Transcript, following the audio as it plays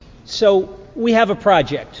So we have a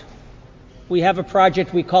project. We have a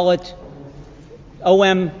project, we call it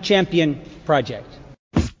OM Champion Project.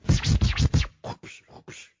 Centre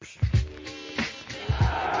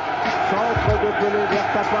de Pelé vers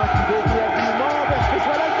Tapin qui dévie habilement vers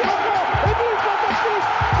Chrysoanel qui reprend et but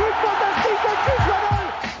fantastique de Chrysoanel.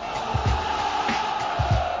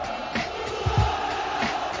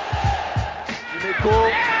 Dimeco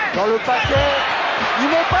dans le paquet, il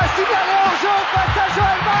n'est pas signalé en jeu face à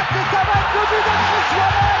Joël Max et ça va être le but de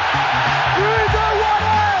Chrysoanel. But de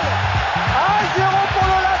Wallel, 1-0 pour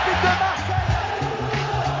l'Olympique de Marseille.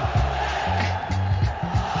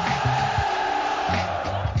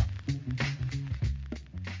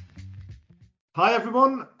 Hi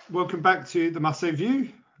everyone, welcome back to the Marseille View.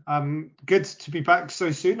 Good to be back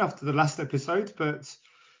so soon after the last episode, but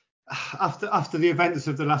after the events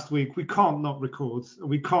of the last week, we can't not record.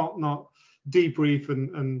 We can't not debrief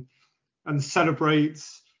and celebrate.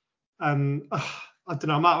 And I don't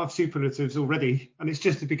know, I'm out of superlatives already, and it's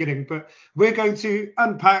just the beginning. But we're going to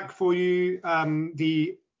unpack for you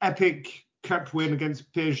the epic cup win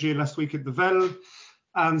against PSG last week at the Vel,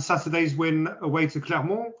 and Saturday's win away to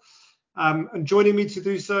Clermont. And joining me to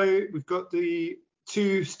do so, we've got the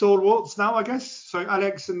two stalwarts now, I guess. So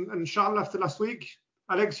Alex and Charles after last week.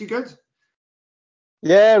 Alex, you good?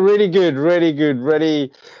 Yeah, really good.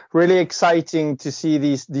 Really exciting to see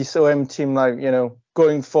this OM team, like, you know,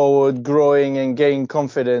 going forward, growing and gaining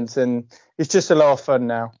confidence, and it's just a lot of fun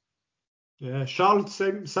now. Yeah, Charles,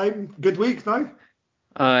 same. Good week, no?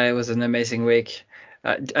 It was an amazing week.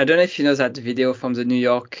 I don't know if you know that video from the New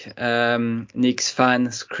York Knicks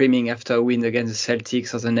fan screaming after a win against the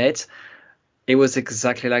Celtics on the net. It was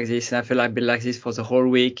exactly like this, and I feel like I've been like this for the whole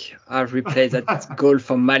week. I've replayed that goal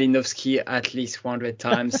from Malinowski at least 100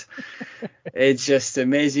 times. It's just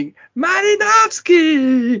amazing.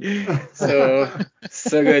 Malinowski! So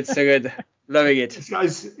good. Loving it.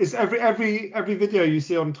 Guys, it's every video you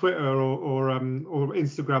see on Twitter or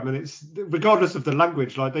Instagram, and it's regardless of the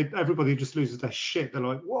language, like everybody just loses their shit. They're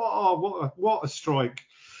like, "Whoa, what a strike!"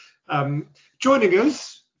 Joining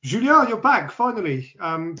us, Julien, you're back finally.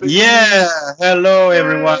 Hello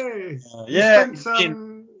everyone.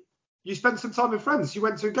 You spent some time with friends. You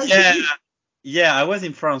went to a game. Yeah, I was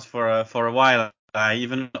in France for a while. I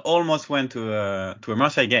even almost went to a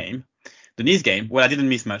Marseille game, the Nice game. Well, I didn't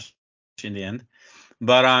miss much in the end,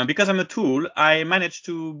 but because I'm a tool, I managed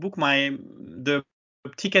to book the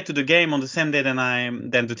ticket to the game on the same day than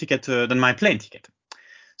my plane ticket.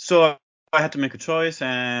 So I had to make a choice,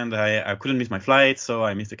 and I couldn't miss my flight, so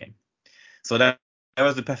I missed the game. So that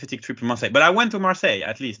was the pathetic trip to Marseille. But I went to Marseille,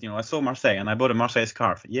 at least, you know, I saw Marseille, and I bought a Marseille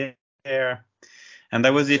scarf. Yeah, and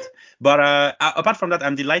that was it. But apart from that,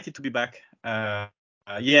 I'm delighted to be back. And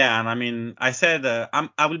I mean, I said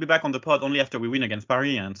I will be back on the pod only after we win against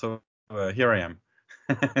Paris, and so here I am.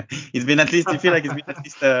 It's been at least, I feel like it's been at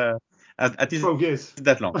least 12 years.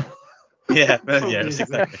 That long. Yeah, 12 years,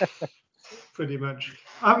 exactly. Pretty much.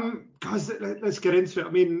 Guys, let's get into it. I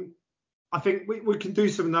mean, I think we can do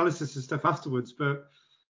some analysis and stuff afterwards, but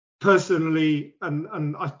personally, and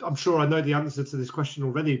I'm sure I know the answer to this question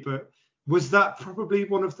already, but was that probably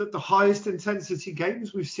one of the highest intensity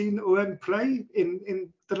games we've seen OM play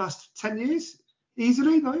in the last 10 years?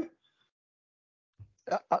 Easily, no?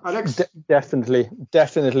 Alex? Definitely.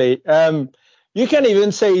 You can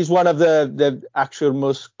even say he's one of the actual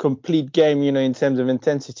most complete game, you know, in terms of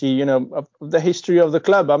intensity, you know, of the history of the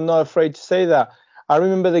club. I'm not afraid to say that. I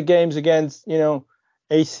remember the games against, you know,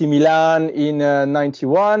 AC Milan in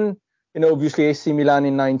 91, you know, obviously AC Milan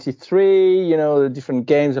in 93, you know, the different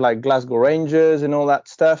games like Glasgow Rangers and all that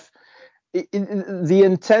stuff. The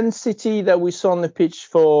intensity that we saw on the pitch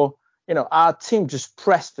for, you know, our team just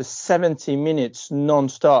pressed for 70 minutes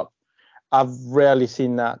non-stop. I've rarely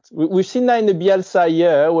seen that. We've seen that in the Bielsa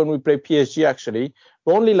year when we played PSG, actually,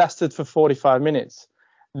 but only lasted for 45 minutes.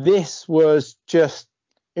 This was just,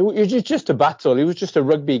 it was just a battle. It was just a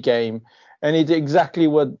rugby game. And it's exactly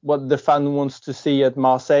what the fan wants to see at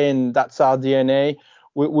Marseille, and that's our DNA.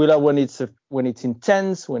 We love when it's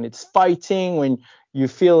intense, when it's fighting, when you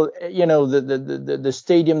feel, you know, the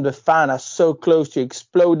stadium, the fan are so close to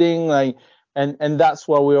exploding, like, and that's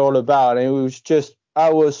what we're all about. And it was just, I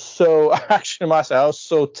was so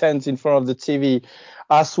tense in front of the TV.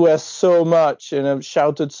 I swear so much, and I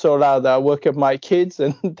shouted so loud that I woke up my kids,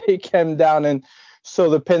 and they came down and saw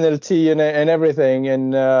the penalty and everything.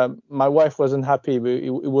 And my wife wasn't happy, but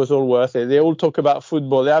it was all worth it. They all talk about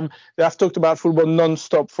football. They have talked about football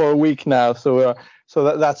non-stop for a week now. So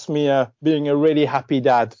So that's me being a really happy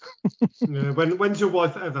dad. Yeah, when's your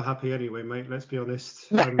wife ever happy anyway, mate? Let's be honest.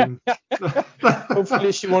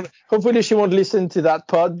 Hopefully she won't listen to that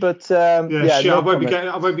pod, but I no won't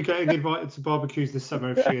comment. be getting invited to barbecues this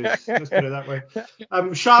summer if she is. Let's put it that way.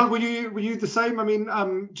 Charles, were you the same? I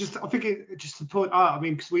mean, just to point out, I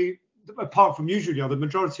mean, because we, apart from usually the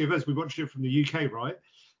majority of us, we watched it from the UK, right?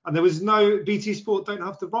 And there was no BT Sport don't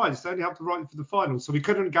have the rights. They only have the right for the final, so we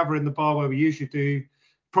couldn't gather in the bar where we usually do.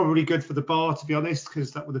 Probably good for the bar, to be honest,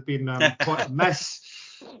 because that would have been quite a mess.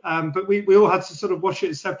 But we all had to sort of watch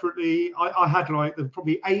it separately. I had like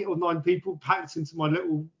probably 8 or 9 people packed into my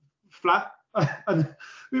little flat, and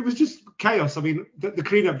it was just chaos. I mean, the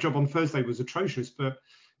cleanup job on Thursday was atrocious, but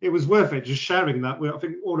it was worth it. Just sharing that. I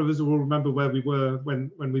think all of us will remember where we were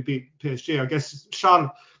when we beat PSG. I guess, Charles,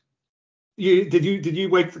 did you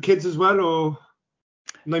wake the kids as well, or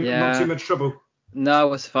not too much trouble? No, it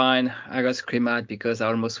was fine. I got screamed at because I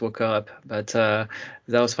almost woke up, but that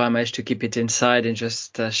was fine. I managed to keep it inside and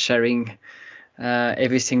just sharing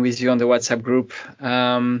everything with you on the WhatsApp group.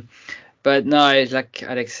 But no, like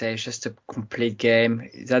Alex said, it's just a complete game.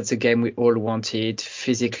 That's the game we all wanted.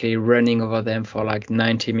 Physically running over them for like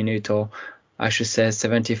 90 minutes, or I should say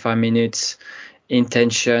 75 minutes.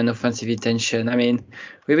 Intention, offensive intention. I mean,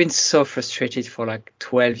 we've been so frustrated for like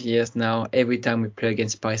 12 years now. Every time we play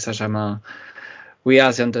against Paris Saint-Germain, we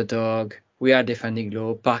are the underdog. We are defending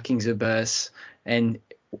low, parking the bus, and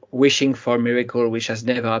wishing for a miracle, which has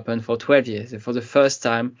never happened for 12 years. And for the first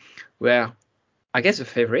time, we're, I guess, a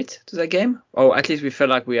favorite to that game. Or at least we felt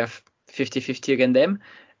like we have 50-50 against them,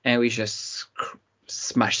 and we just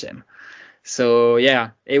smash them. So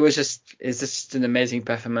yeah, it's just an amazing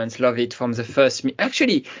performance. Love it from the first.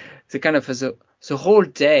 Actually, the whole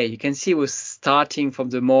day, you can see it was starting from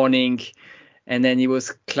the morning. And then he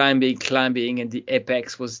was climbing, and the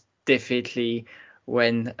apex was definitely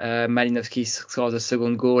when Malinowski scored the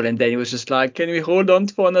second goal. And then he was just like, can we hold on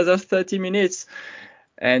for another 30 minutes?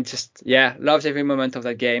 And just, loved every moment of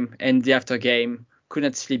that game. And the after game,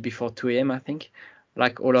 couldn't sleep before 2 a.m., I think.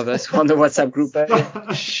 Like all of us on the WhatsApp group,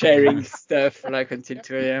 sharing stuff like until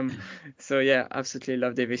 2 a.m. So yeah, absolutely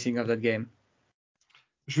loved everything of that game.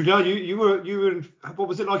 Julien, you were in, what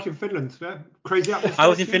was it like in Finland? Yeah? Crazy atmosphere. I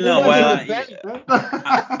was in Finland.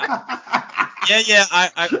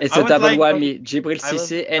 It's a double whammy, Djibril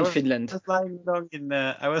Cissé and Finland.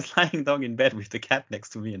 I was lying down in bed with the cat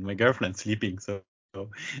next to me and my girlfriend sleeping, so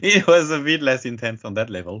it was a bit less intense on that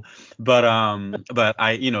level. But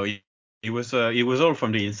it was all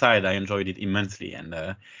from the inside. I enjoyed it immensely, and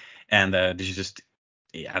this is just,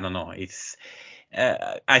 I don't know. It's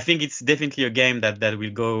I think it's definitely a game that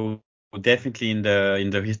will go definitely in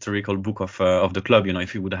the historical book of the club. You know,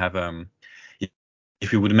 if you would have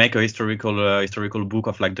if we would make a historical book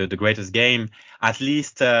of like the greatest game, at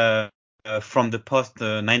least from the post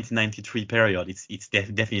 1993 period, it's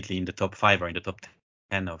definitely in the top 5 or in the top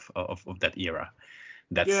 10 of that era.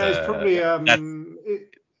 That's it's probably in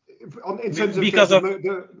terms of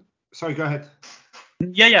sorry, go ahead.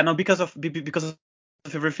 No, because of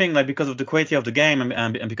everything, like because of the quality of the game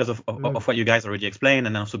and because of what you guys already explained,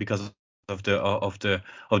 and also because of the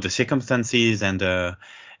circumstances and the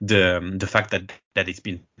fact that it's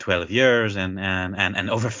been 12 years and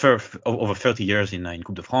over 30 years in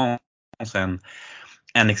Coupe de France and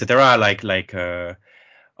etc. Like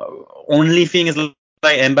only thing is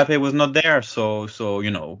like Mbappe was not there, so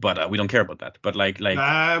but we don't care about that. But like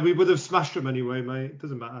we would have smashed him anyway, mate. It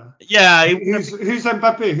doesn't matter. Yeah. Who's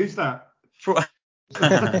Mbappe? Who's that?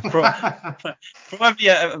 Probably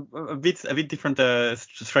a bit different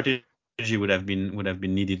strategy would have been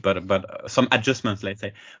needed, but some adjustments, let's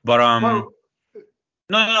say. But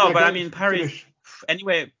but I mean Paris. Finish.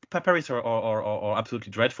 Anyway, Paris are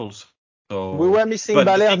absolutely dreadful. So we were missing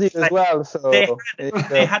Balerdi as well. So they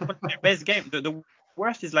had one of their best game. The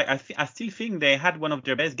worst is like I still think they had one of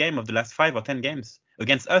their best game of the last 5 or 10 games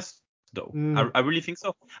against us, though. I really think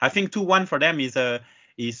so. I think 2-1 for them is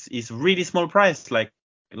really small price. Like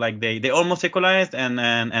they almost equalized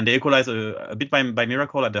and they equalized a bit by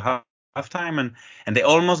miracle at the halftime and they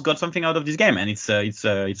almost got something out of this game, and it's a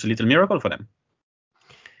little miracle for them.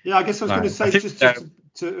 Yeah, I guess I was going to say just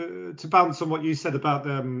to bounce on what you said about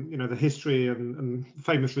the history and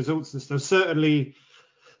famous results and stuff. Certainly,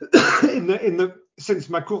 in the since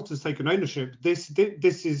McCourt has taken ownership, this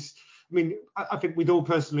is. I mean, I think we'd all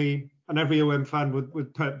personally, and every OM fan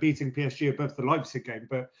would put beating PSG above the Leipzig game,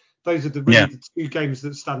 but those are the 2 games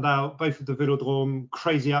that stand out. Both of the Velodrome,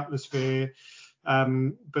 crazy atmosphere,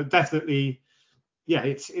 but definitely. Yeah,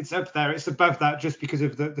 it's up there. It's above that just because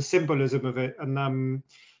of the symbolism of it. And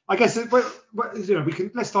I guess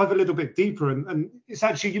let's dive a little bit deeper, and it's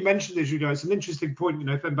actually, you mentioned this, it's an interesting point.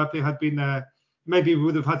 If Mbappe had been there, maybe we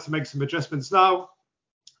would have had to make some adjustments. Now,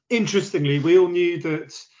 interestingly, we all knew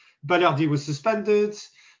that Balerdi was suspended.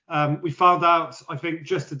 We found out, I think,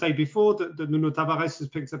 just the day before that Nuno Tavares has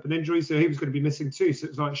picked up an injury, so he was going to be missing too. So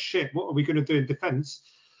it's like, shit, what are we going to do in defence?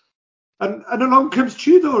 And along comes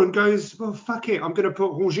Tudor and goes, well, fuck it, I'm going to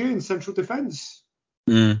put Rongier in central defence.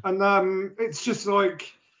 And it's just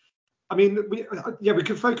like, I mean, we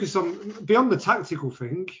can focus on, beyond the tactical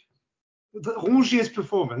thing, Rongier's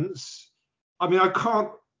performance. I mean,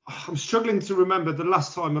 I'm struggling to remember the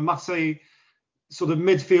last time a Marseille sort of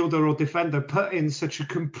midfielder or defender put in such a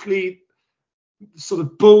complete sort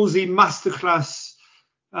of ballsy masterclass,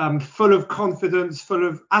 full of confidence, full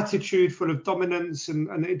of attitude, full of dominance,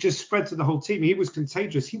 and it just spread to the whole team. He was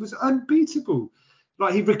contagious. He was unbeatable.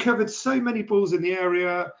 Like, he recovered so many balls in the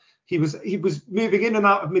area. He was moving in and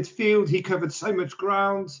out of midfield. He covered so much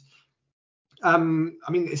ground. I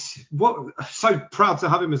mean, so proud to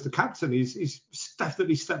have him as the captain. He's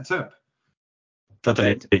definitely stepped up.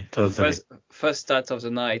 Totally. First start of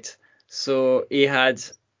the night. So he had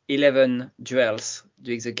 11 duels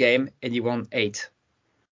during the game and he won 8.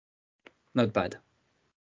 Not bad.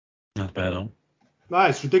 Not bad at all. No,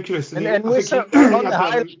 it's ridiculous. And we saw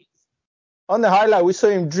on the highlight, we saw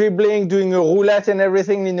him dribbling, doing a roulette and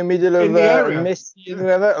everything in the middle of Messi and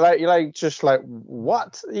whoever. Like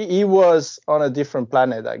what? He was on a different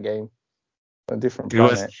planet that game. A different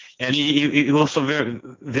planet. And he also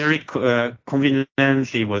very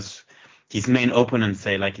conveniently was his main opponent,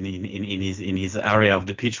 say, like in his area of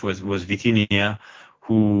the pitch was Vitinha,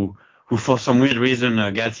 who for some weird reason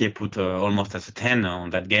Galtier put almost as a 10 on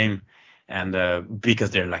that game. And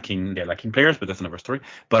because they're lacking players, but that's another story.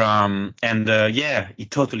 But he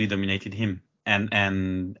totally dominated him,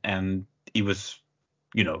 and he was,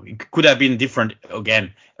 it could have been different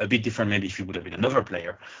again, a bit different maybe if he would have been another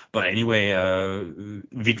player. But anyway,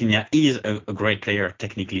 Vitinha is a great player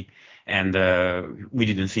technically, and we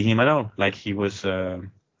didn't see him at all. Like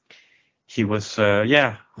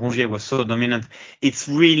Rongier was so dominant. It's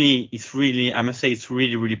really, I must say, it's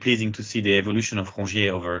really, really pleasing to see the evolution of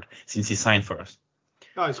Rongier since he signed for us.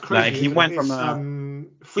 Oh, it's crazy. Like he went from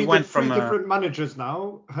three different managers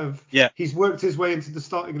now. He's worked his way into the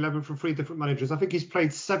starting 11 from 3 different managers. I think he's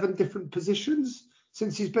played 7 different positions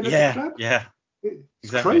since he's been at the club. Yeah,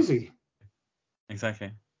 it's crazy.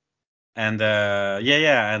 Exactly. And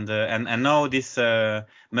and now this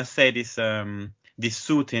must say this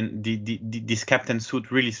suit and this captain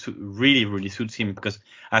suit really suits him, because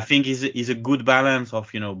I think he's a good balance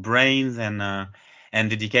of brains and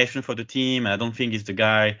dedication for the team. I don't think he's the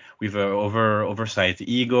guy with a oversized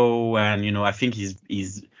ego, and I think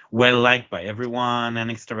he's well liked by everyone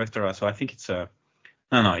and etc. So I think it's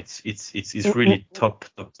it's really top.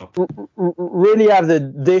 Really have the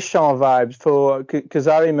Deschamps vibes because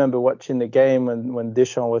I remember watching the game when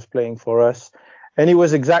Deschamps was playing for us. And he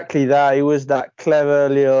was exactly that. He was that clever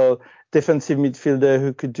little defensive midfielder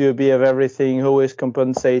who could do a bit of everything, always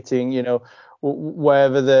compensating.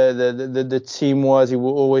 Wherever the team was, he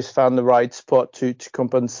always found the right spot to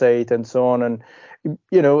compensate and so on. And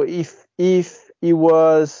if he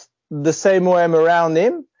was the same OM around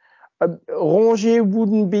him, Rongier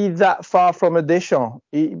wouldn't be that far from a Deschamps.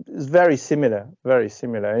 It's very similar.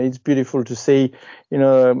 And it's beautiful to see,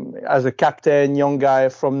 as a captain, young guy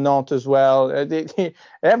from Nantes as well.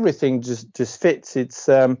 Everything just fits. It's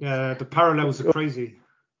the parallels are crazy.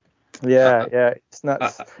 Yeah, it's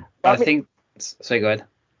nuts. I think. Sorry, go ahead.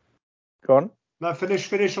 Go on. No,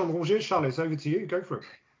 finish on Rongier, Charles. It's over to you. Go for it.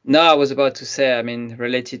 No, I was about to say, I mean,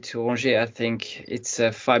 related to Rongier, I think it's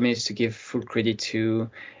 5 minutes to give full credit to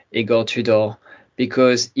Igor Tudor,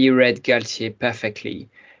 because he read Galtier perfectly.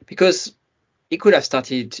 Because he could have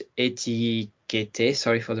started Etiquette,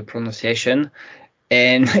 sorry for the pronunciation,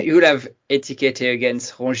 and he would have Etiquette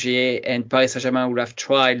against Rongier, and Paris Saint-Germain would have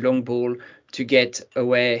tried long ball to get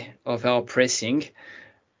away of our pressing.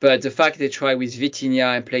 But the fact they tried with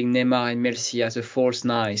Vitinha and playing Neymar and Messi as a false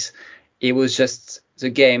nines, the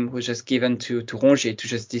game was just given to Rongier to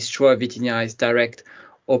just destroy Vitinha, his direct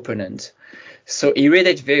opponent. So he read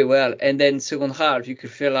it very well. And then second half, you could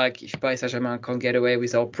feel like if Paris Saint-Germain can't get away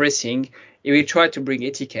with our pressing, he will try to bring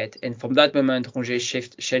Etiquette. And from that moment,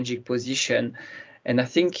 Rongier changing position. And I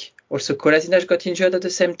think also Kolasinac got injured at the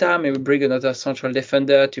same time. And we bring another central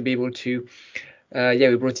defender to be able to...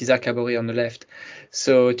 we brought Isaac Abory on the left.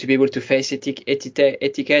 So to be able to face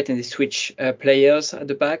Etiquette and they switch players at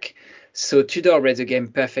the back. So Tudor read the game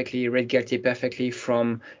perfectly, read Galtier perfectly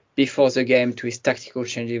from before the game to his tactical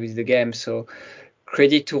changes with the game. So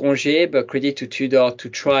credit to Rongier, but credit to Tudor to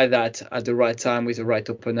try that at the right time with the right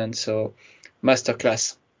opponent. So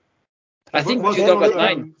masterclass. I think Tudor got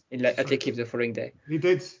 9 at L'Équipe the following day. He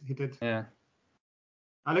did. Yeah.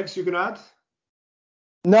 Alex, you gonna add?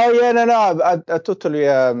 No, I totally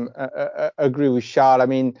agree with Charles. I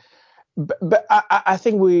mean, but I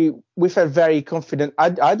think we felt very confident.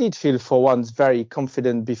 I did feel for once very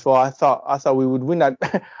confident before. I thought we would win. I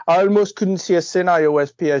almost couldn't see a scenario where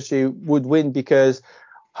PSG would win, because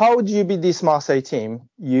how do you beat this Marseille team?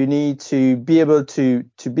 You need to be able to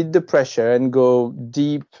beat the pressure and go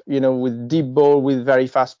deep, with deep ball with very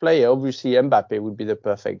fast player. Obviously, Mbappe would be the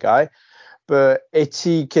perfect guy. But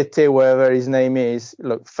Kete, whatever his name is,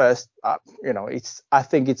 look, first, I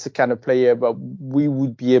think it's the kind of player, but we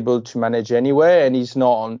would be able to manage anyway, and he's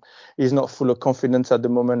not full of confidence at the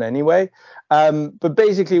moment anyway. But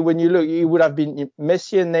basically, when you look, it would have been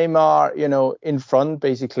Messi and Neymar, in front,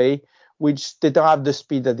 basically, which they don't have the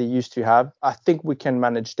speed that they used to have. I think we can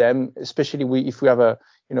manage them, especially if we have a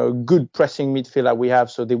good pressing midfield that we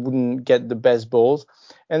have, so they wouldn't get the best balls.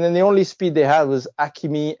 And then the only speed they had was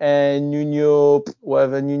Hakimi and Nuno,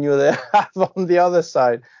 whatever Nuno they have on the other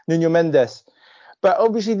side, Nuno Mendes. But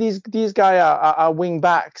obviously these guys are wing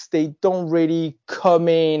backs. They don't really come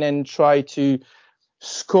in and try to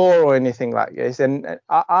score or anything like this. And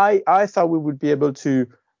I thought we would be able to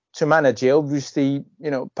manage it. Obviously,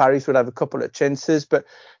 Paris would have a couple of chances, but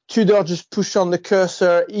Tudor just pushed on the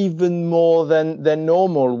cursor even more than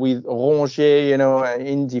normal with Rongier,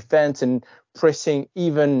 in defense and pressing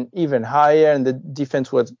even higher, and the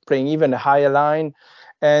defense was playing even a higher line.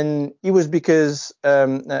 And it was because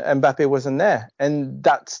Mbappe wasn't there. And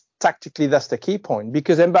that's the key point.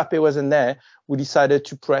 Because Mbappe wasn't there, we decided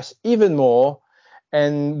to press even more,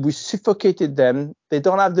 and we suffocated them. They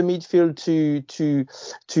don't have the midfield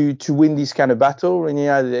to win this kind of battle. And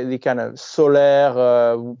the kind of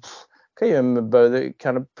Soler, can't remember the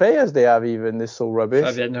kind of players they have. Even they're so rubbish.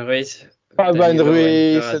 Fabian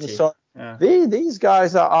Ruiz and so on. Yeah. These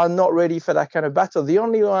guys are not ready for that kind of battle. The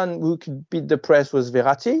only one who could beat the press was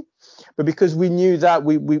Verratti, but because we knew that,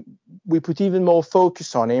 we put even more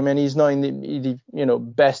focus on him, and he's not in the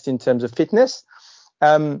best in terms of fitness.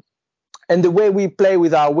 And the way we play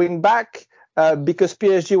with our wing back, because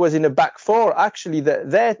PSG was in a back four, actually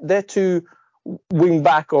their two wing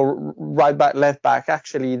back or right back, left back,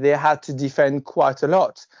 actually they had to defend quite a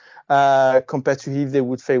lot. Compared to if they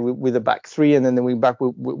would play with a back three, and then the wing back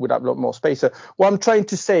would have a lot more space. So what I'm trying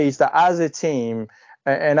to say is that as a team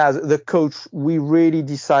and as the coach, we really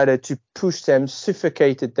decided to push them,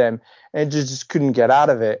 suffocated them, and just couldn't get out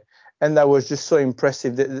of it. And that was just so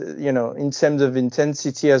impressive that, in terms of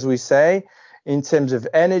intensity, as we say, in terms of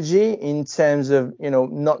energy, in terms of,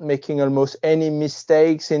 not making almost any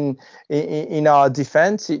mistakes in our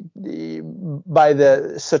defense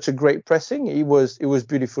by such a great pressing. It was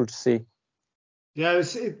beautiful to see. Yeah,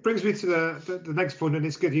 it brings me to the next point, and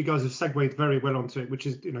it's good you guys have segued very well onto it, which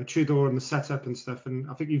is, Tudor and the setup and stuff. And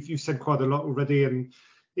I think you've said quite a lot already, and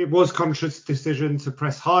it was Conte's decision to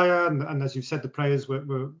press higher, and as you've said, the players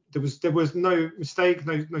were there was no mistake,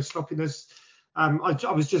 no sloppiness.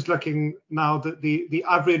 I was just looking now that the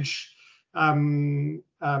average position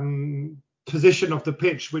of the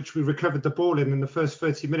pitch which we recovered the ball in the first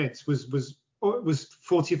 30 minutes was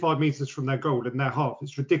 45 meters from their goal in their half.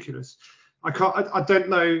 It's ridiculous. I don't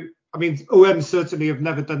know. I mean, OM certainly have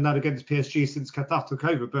never done that against PSG since Qatar took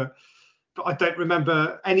over, but I don't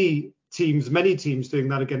remember many teams doing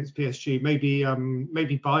that against PSG. Maybe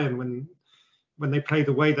Bayern when they played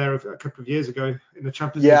away there a couple of years ago in the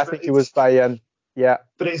Champions League. Yeah, I think it was Bayern. Yeah.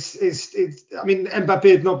 But it's I mean,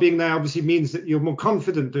 Mbappe not being there obviously means that you're more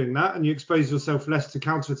confident doing that, and you expose yourself less to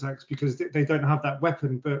counterattacks because they don't have that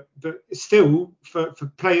weapon. But still, for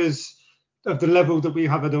players of the level that we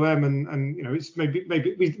have at OM, and it's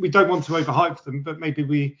maybe we don't want to overhype them, but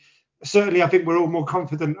maybe certainly I think we're all more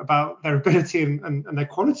confident about their ability and their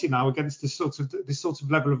quality now against this sort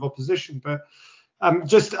of level of opposition. But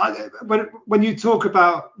when you talk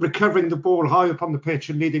about recovering the ball high up on the pitch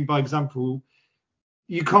and leading by example,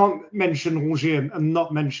 you can't mention Rongier and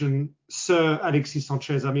not mention Sir Alexis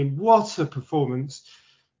Sanchez. I mean, what a performance.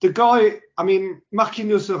 The guy, I mean,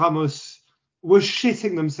 Marquinhos and Ramos were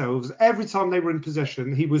shitting themselves. Every time they were in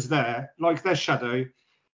possession, he was there, like their shadow.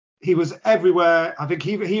 He was everywhere. I think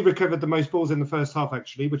he recovered the most balls in the first half,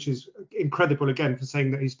 actually, which is incredible, again, for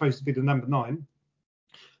saying that he's supposed to be the number 9.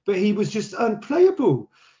 But he was just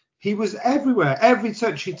unplayable. He was everywhere. Every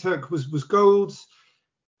touch he took was gold.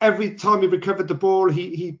 Every time he recovered the ball,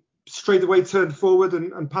 he straight away turned forward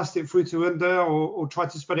and passed it through to Under or tried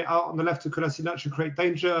to spread it out on the left to Kolasinac and create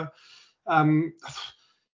danger.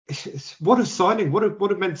 what a signing, what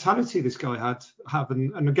a mentality this guy have,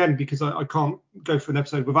 and again, because I can't go through an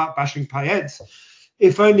episode without bashing Payet.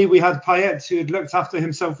 If only we had Payet, who had looked after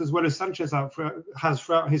himself as well as Sanchez has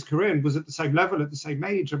throughout his career and was at the same level at the same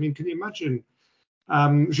age. I mean, can you imagine?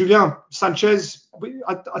 Julien, Sanchez,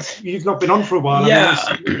 you've not been on for a while. Yeah,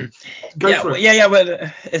 I mean, go for it. yeah.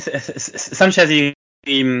 Well, Sanchez,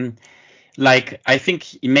 like I think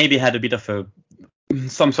he maybe had a bit of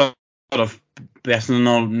some sort of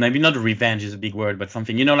personal, maybe not revenge is a big word, but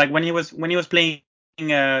something. Like when he was playing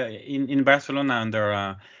in Barcelona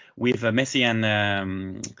under with Messi and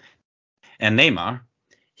Neymar,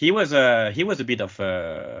 he was a bit of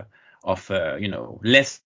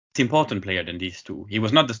less important player than these two. He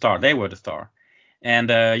was not the star; they were the star. And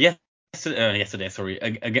yesterday, sorry,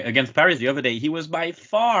 against Paris the other day, he was by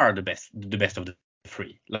far the best of the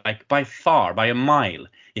three, like by far, by a mile.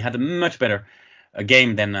 He had a much better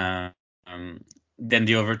game than the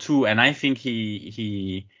other two, and I think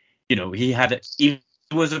he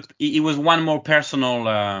was one more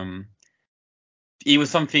personal. It was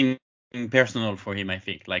something personal for him, I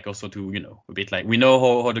think. Like also to a bit like we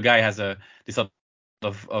know how the guy has this sort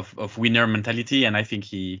of winner mentality, and I think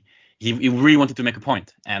he really wanted to make a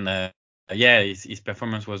point. And yeah, his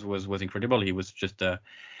performance was incredible. He was just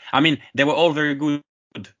I mean, they were all very good.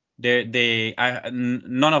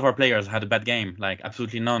 None of our players had a bad game, like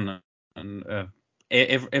absolutely none. And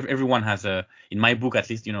everyone has in my book at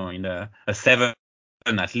least, in a 7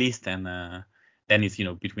 at least, and then it's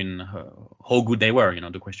between how good they were,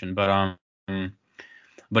 the question. But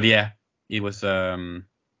yeah, it was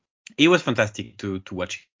fantastic to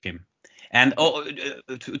watch him. And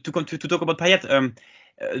to talk about Payet,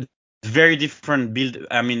 very different build.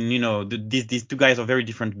 I mean, these two guys are very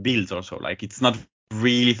different builds also. Like it's not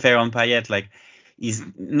really fair on Payet. Like is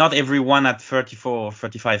not everyone at 34 or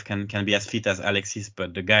 35 can be as fit as Alexis,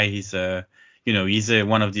 but the guy is he's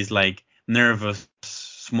one of these like nervous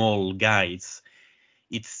small guys.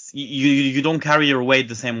 It's you don't carry your weight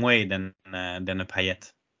the same way than a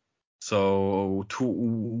Payet. So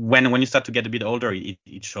when you start to get a bit older,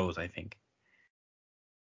 it shows, I think.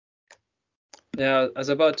 Yeah, I was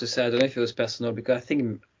about to say, I don't know if it was personal because I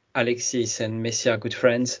think Alexis and Messi are good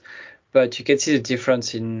friends, but you can see the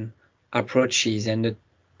difference in approaches and the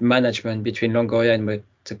management between Longoria and what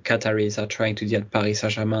the Qataris are trying to do at Paris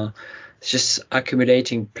Saint-Germain. It's just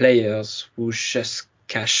accumulating players who just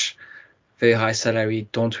cash very high salary,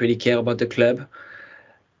 don't really care about the club.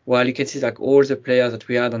 While you can see like all the players that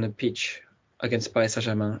we had on the pitch against Paris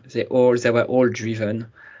Saint-Germain, they were all driven.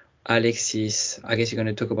 Alexis, I guess you're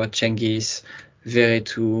going to talk about Cengiz,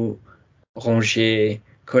 Veretout, Rongier,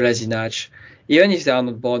 Kolasinac. Even if they are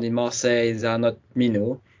not born in Marseille, they are not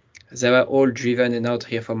Minot. They were all driven and not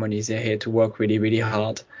here for money. They're here to work really, really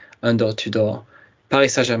hard under Tudor.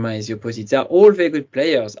 Paris Saint-Germain is the opposite. They are all very good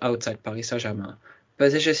players outside Paris Saint-Germain,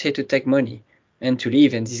 but they're just here to take money and to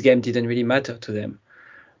leave, and this game didn't really matter to them.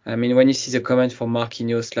 I mean, when you see the comment from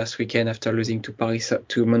Marquinhos last weekend after losing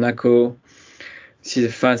to Monaco, see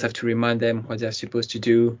the fans have to remind them what they're supposed to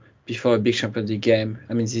do before a big Champions League game.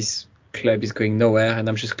 I mean, this club is going nowhere, and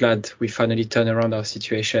I'm just glad we finally turned around our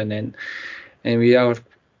situation, and we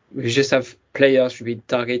just have players to be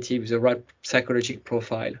targeted with the right psychological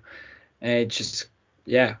profile, and it just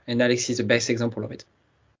and Alex is the best example of it.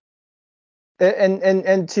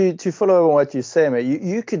 And to follow on what you say, mate,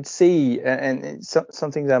 you could see, and it's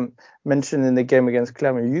something that I mentioned in the game against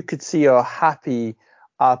Clermont, you could see how happy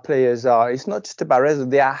our players are. It's not just about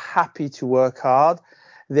result. They are happy to work hard.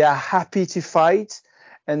 They are happy to fight,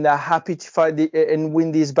 and they're happy to fight and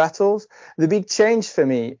win these battles. The big change for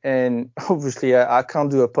me, and obviously I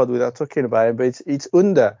can't do a pod without talking about it, but it's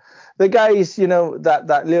Under. The guy is,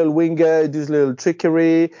 that little winger, does little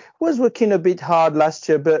trickery, was working a bit hard last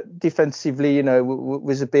year, but defensively,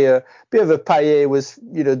 was a bit of a Payet, was,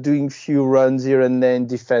 doing few runs here and there in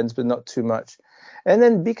defense, but not too much. And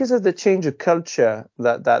then because of the change of culture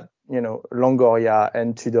that Longoria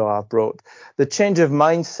and Tudor have brought, the change of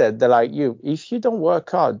mindset, they're like, if you don't work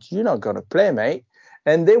hard, you're not going to play, mate.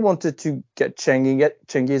 And they wanted to get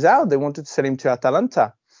Cengiz out. They wanted to sell him to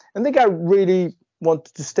Atalanta. And the guy really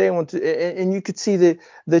wanted to stay, and you could see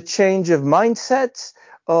the change of mindset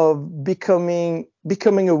of becoming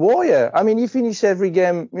a warrior. I mean, he finished every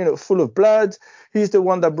game, full of blood. He's the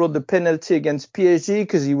one that brought the penalty against PSG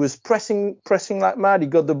because he was pressing like mad. He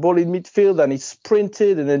got the ball in midfield and he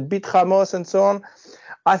sprinted and then beat Ramos and so on.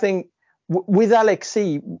 I think with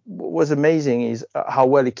Alexis, what was amazing is how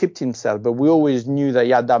well he kept himself, but we always knew that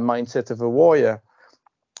he had that mindset of a warrior.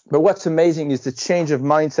 But what's amazing is the change of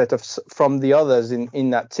mindset from the others in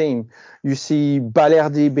that team. You see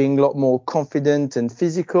Balerdi being a lot more confident and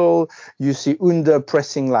physical. You see Under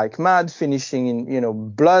pressing like mad, finishing in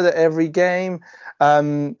blood every game.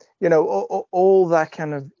 All that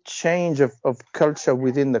kind of change of culture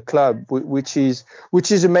within the club, which is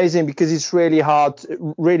amazing because it's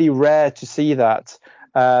really rare to see that.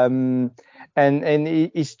 And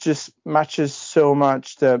it just matches so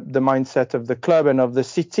much the mindset of the club and of the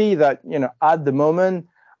city that, at the moment,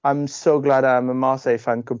 I'm so glad I'm a Marseille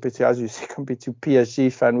fan compared to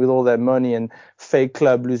PSG fan with all their money and fake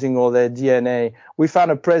club losing all their DNA. We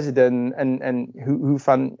found a president and who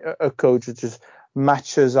found a coach that just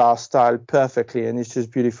matches our style perfectly, and it's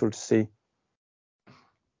just beautiful to see.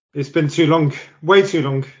 It's been too long, way too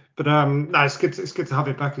long. But no, it's good to have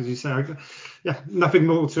it back, as you say. Nothing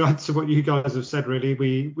more to add to what you guys have said, really.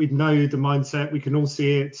 We know the mindset, we can all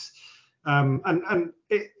see it, and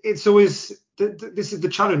it's always this is the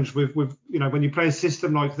challenge with when you play a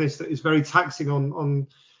system like this that is very taxing on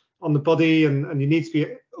the body, and you need to be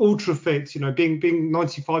ultra fit. Being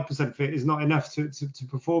 95% fit is not enough to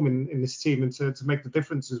perform in this team and to make the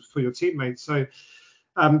differences for your teammates. So.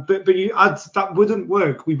 But you add that wouldn't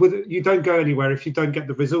work. You don't go anywhere if you don't get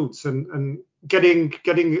the results. And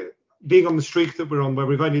being on the streak that we're on, where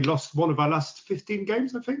we've only lost one of our last 15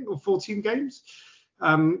 games, I think, or 14 games.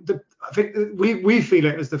 I think we feel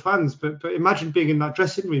it as the fans. But imagine being in that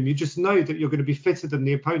dressing room. You just know that you're going to be fitter than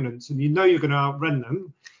the opponents, and you're going to outrun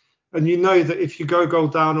them. And you know that if you go a goal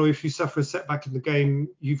down or if you suffer a setback in the game,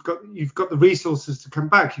 you've got the resources to come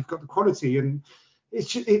back. You've got the quality and.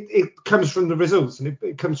 It comes from the results, and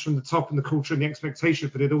it comes from the top and the culture and the expectation,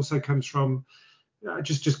 but it also comes from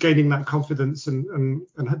just gaining that confidence and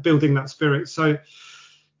building that spirit. So,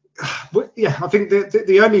 I think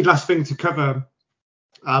the only last thing to cover,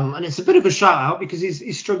 and it's a bit of a shout out because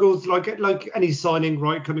he's struggled like any signing,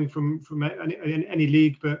 right, coming from any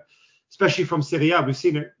league, but especially from Serie A. We've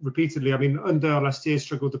seen it repeatedly. I mean, Under last year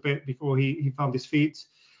struggled a bit before he found his feet,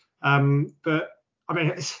 but I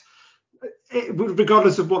mean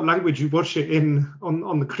regardless of what language you watch it in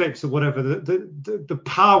on the clips or whatever, the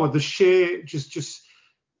power, the sheer just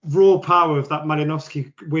raw power of that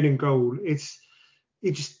Malinowski winning goal,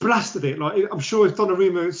 he just blasted it. Like, I'm sure if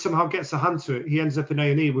Donnarumma somehow gets a hand to it, he ends up in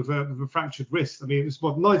A&E with a fractured wrist. I mean, it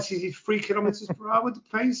was 93 kilometers per hour the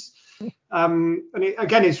pace. And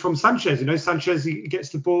it's from Sanchez. Sanchez, he gets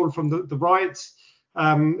the ball from the right.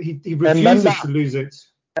 He refuses to lose it.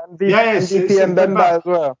 MVP Mbemba as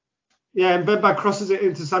well. Yeah, and Mbemba crosses it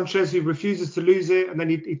into Sanchez, who refuses to lose it, and then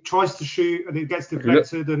he tries to shoot, and it gets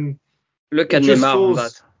deflected. Look at Neymar on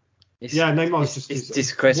that. Neymar's it's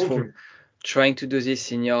disgraceful. Trying to do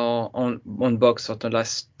this in your own box for the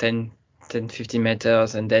last 10, 15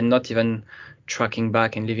 meters, and then not even tracking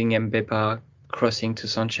back and leaving Mbemba crossing to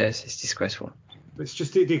Sanchez is disgraceful. It's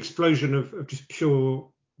just the explosion of just pure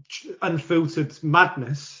unfiltered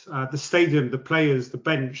madness. The stadium, the players, the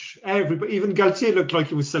bench, everybody, even Galtier looked like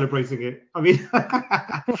he was celebrating it. I mean,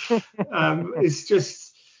 it's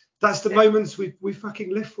just, that's the moments we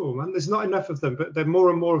fucking live for, man. There's not enough of them, but there are more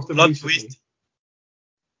and more of them recently.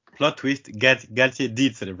 Plot twist, Galtier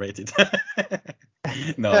did celebrate it.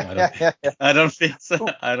 No, I don't think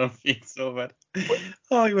so. But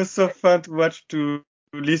it was so fun to watch, to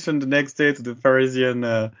listen the next day to the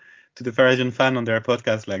Parisian fan on their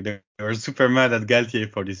podcast. Like, they were super mad at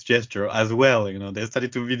Galtier for this gesture as well. They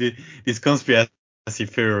started to be this conspiracy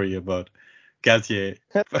theory about Galtier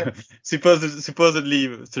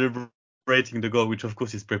supposedly celebrating the goal, which of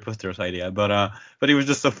course is preposterous idea. But it was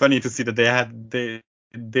just so funny to see that they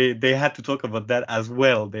had to talk about that as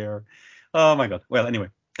well. Oh my god. Well, anyway.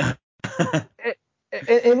 And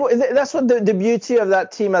that's what the beauty of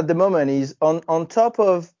that team at the moment is, on top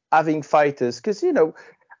of having fighters, because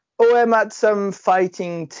OM had some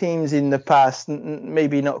fighting teams in the past,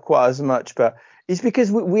 maybe not quite as much, but it's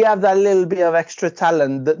because we have that little bit of extra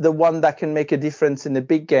talent, the one that can make a difference in the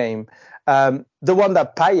big game. The one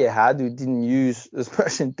that Payet had, who didn't use as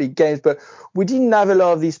much in big games, but we didn't have a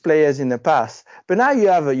lot of these players in the past. But now you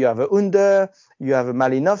have a Under, you have a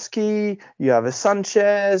Malinowski, you have a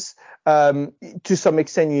Sanchez. To some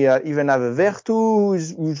extent, you even have a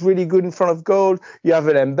Vertu who's really good in front of goal. You have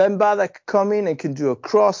an Mbemba that can come in and can do a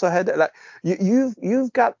cross ahead. Like,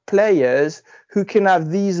 you've got players who can have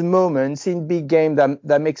these moments in big game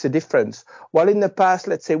that makes a difference. While in the past,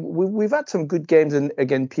 let's say we've had some good games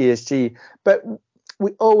against PSG, but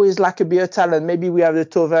we always lack a bit of talent. Maybe we have the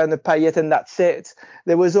Thauvin and the Payet, and that's it.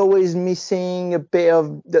 There was always missing a bit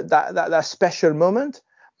of that special moment.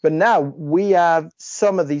 But now we have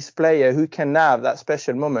some of these players who can have that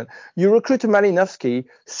special moment. You recruit a Malinowski,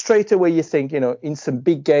 straight away you think, in some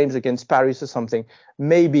big games against Paris or something,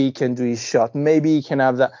 maybe he can do his shot. Maybe he can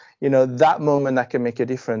have that, that moment that can make a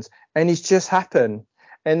difference. And it's just happened.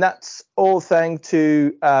 And that's all thanks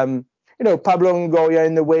to, Pablo Longoria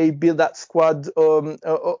in the way he built that squad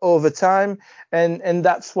over time. And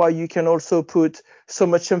that's why you can also put so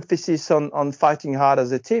much emphasis on fighting hard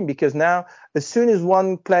as a team, because now as soon as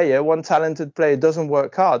one talented player doesn't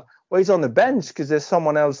work hard, well, he's on the bench because there's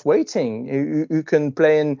someone else waiting who can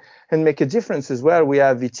play and make a difference as well. We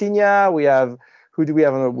have Vitinha, we have, who do we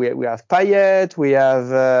have? We have Payet, we have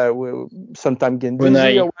sometimes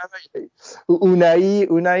Guendouzi or whatever.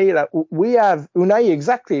 Unai. We have Unai,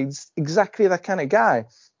 exactly that kind of guy.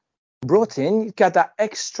 Brought in, got that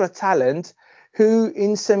extra talent who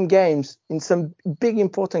in some games, in some big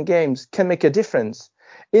important games, can make a difference.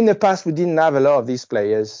 In the past, we didn't have a lot of these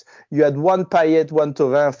players. You had one Payet, one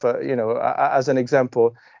Thauvin, as an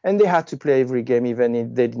example, and they had to play every game, even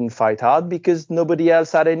if they didn't fight hard, because nobody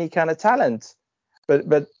else had any kind of talent.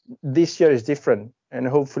 But this year is different, and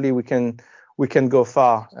hopefully we can go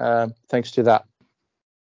far thanks to that.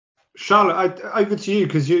 Charlotte, over to you,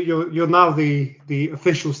 because you're now the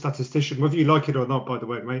official statistician, whether you like it or not, by the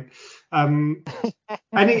way, mate.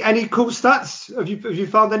 Any cool stats? Have you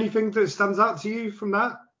found anything that stands out to you from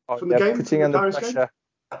that the game, putting from the under Paris pressure?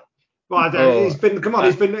 Game? Well, he's been. Come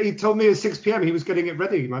on, he told me at 6 p.m. he was getting it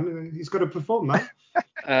ready, man. He's got to perform now.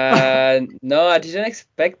 No, I didn't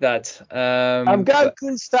expect that. I've got a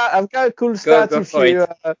cool stat. Go If for you.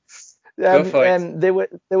 it. Go for it. And they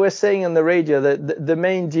were saying on the radio that the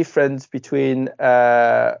main difference between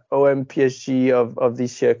OM PSG of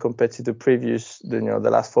this year compared to the previous, the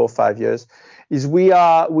last 4 or 5 years, is we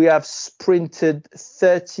have sprinted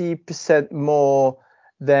 30% more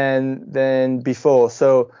than before.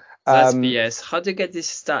 So that's BS. How do you get these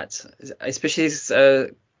stats? Especially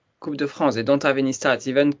Coupe de France, they don't have any stats,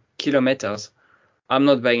 even kilometers. I'm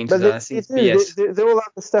not buying into that. I think it's BS. They all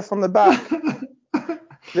have the stuff on the back.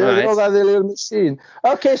 They all have the little machine.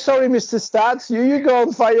 Okay, sorry, Mr. Stats. You go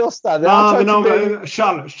and find your stat. No,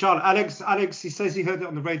 Charlotte. Alex, he says he heard it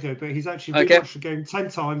on the radio, but he's actually rewatched the game 10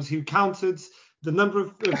 times. He counted the number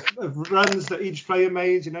of runs that each player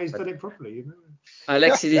made. He's done it properly.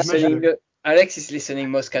 Alex is listening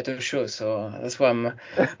Moscato show, so that's why I'm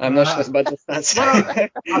not sure about the stats. Well,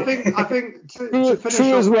 I think to finish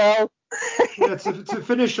true as well. Yeah, to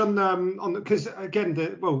finish on because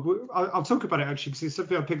again, I'll talk about it actually, because it's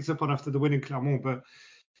something I picked up on after the win in Clermont. But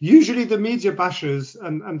usually the media bashers,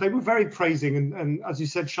 and they were very praising, and as you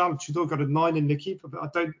said, Charles Trudeau got a 9 in L'Equipe. But I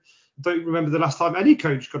don't remember the last time any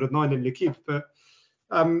coach got a 9 in L'Equipe. But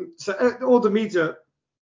so all the media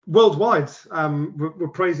worldwide were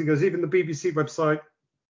praising us. Even the BBC website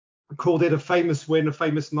called it a famous win, a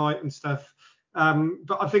famous night and stuff.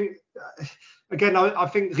 But I think, again, I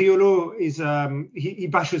think Riolo is he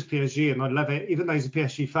bashes PSG, and I love it. Even though he's a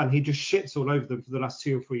PSG fan, he just shits all over them for the last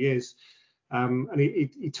 2 or 3 years. And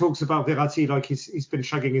he talks about Verratti like he's been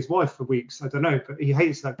shagging his wife for weeks. I don't know, but he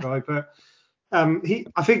hates that guy. But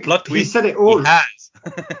I think he said it all. He has.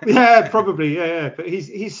 Yeah, probably. Yeah. But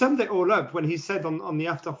he summed it all up when he said on the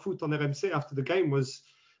After Foot on RMC after the game was,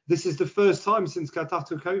 this is the first time since Qatar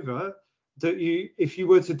took over that if you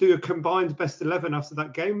were to do a combined best 11 after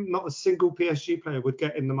that game, not a single PSG player would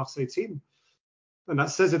get in the Marseille team. And that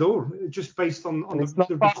says it all, just based on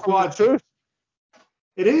the required truth.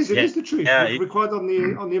 It is the truth. Required on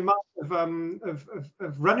the amount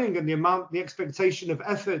of running and the expectation of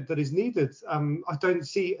effort that is needed. I don't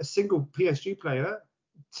see a single PSG player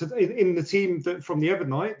in the team from the other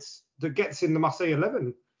nights that gets in the Marseille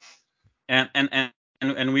 11.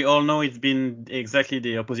 And we all know it's been exactly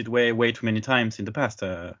the opposite way too many times in the past.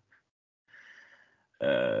 Not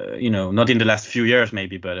in the last few years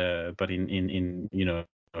maybe, but in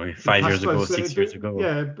 5 years ago, 6 years ago.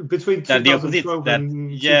 Yeah, between 2012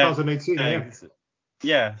 and 2018.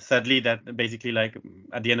 Yeah, sadly that basically like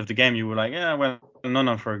at the end of the game you were like, yeah, well, none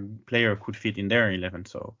of our player could fit in their 11.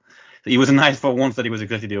 So it was nice for once that it was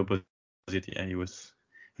exactly the opposite. Yeah, it was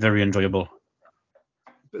very enjoyable.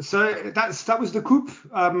 So that was the Coupe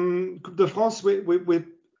de France. We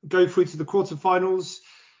go through to the quarterfinals.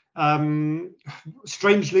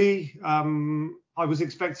 Strangely, I was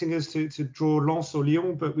expecting us to draw Lens or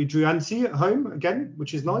Lyon, but we drew Annecy at home again,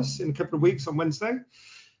 which is nice, in a couple of weeks on Wednesday.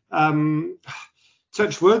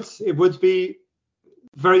 Touch wood, it would be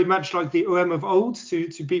very much like the OM of old to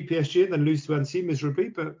beat PSG and then lose to Annecy miserably,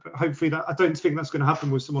 but hopefully I don't think that's going to happen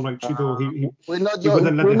with someone like Trudeau. He wouldn't let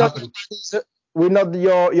it happen. We're not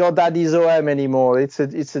your daddy's OM anymore. It's a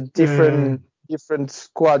different different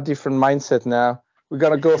squad, different mindset now. We're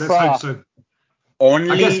gonna go Let's far. hope so.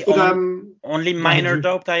 Only minor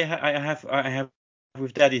doubt I have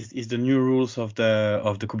with that is the new rules of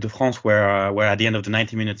the Coupe de France where at the end of the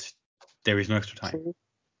 90 minutes there is no extra time.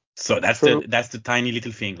 So that's the tiny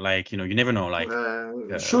little thing. Like, you never know. Like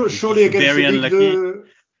surely against the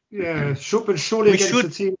Ligue 2, but surely against the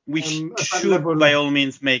team. We should by all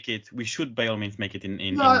means make it. We should by all means make it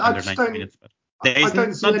in under 90 minutes. But there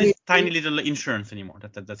is not this tiny little insurance anymore.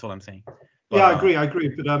 That's all I'm saying. But, yeah, I agree.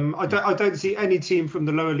 But I don't see any team from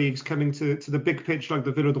the lower leagues coming to the big pitch like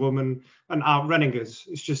the Velodrome and outrunning us.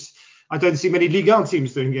 It's just I don't see many Ligue 1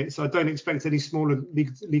 teams doing it, so I don't expect any smaller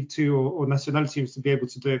League 2 or National teams to be able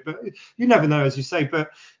to do it. But you never know, as you say. But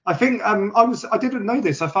I think I didn't know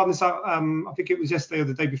this. I found this out. I think it was yesterday or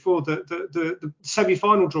the day before. The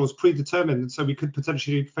semi-final draw is predetermined, so we could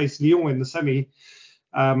potentially face Lyon in the semi,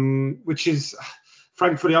 which is,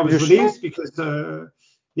 frankly, I was relieved because.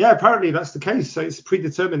 Yeah, apparently that's the case. So it's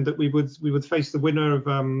predetermined that we would face the winner of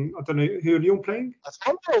I don't know who are Lyon playing. That's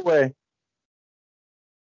home or away?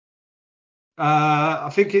 I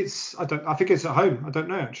think it's at home. I don't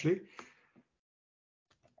know actually.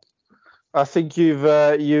 I think you've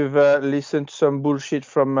listened to some bullshit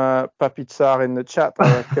from Papizar in the chat,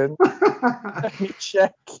 I reckon. Let me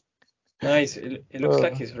check. Nice. It looks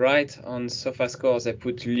like he's right on SofaScore. They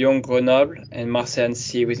put Lyon, Grenoble, and Marseille and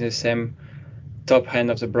C within the same top end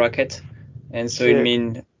of the bracket, and so it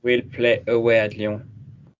means we'll play away at Lyon.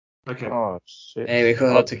 Okay. Oh shit. Hey, we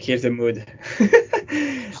got to keep the mood.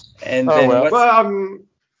 And then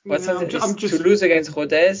what's Toulouse against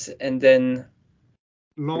Rodez, and then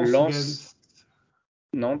Lens against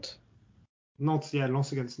Nantes.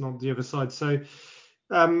 Lens against Nantes, the other side. So,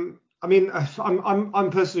 I mean, I'm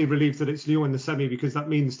personally relieved that it's Lyon in the semi because that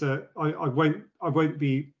means that I won't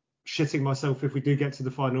be shitting myself if we do get to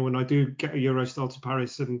the final and I do get a Eurostar to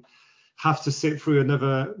Paris and have to sit through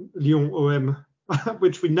another Lyon-OM,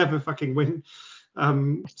 which we never fucking win.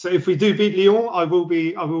 So if we do beat Lyon, I will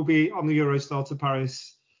be on the Eurostar to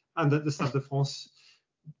Paris and at the Stade de France.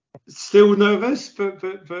 Still nervous, but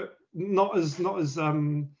not as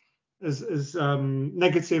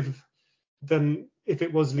negative than if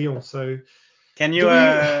it was Lyon. So can you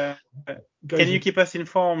keep us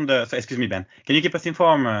informed? So excuse me, Ben. Can you keep us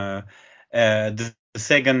informed? The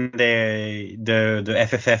second the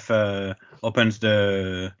FFF opens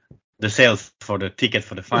the sales for the ticket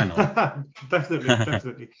for the final.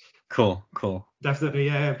 Definitely. Cool. Definitely,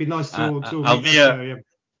 yeah. It'd be nice to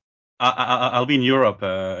I'll be in Europe,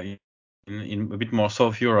 in a bit more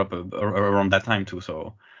South Europe around that time too.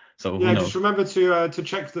 So yeah, just remember to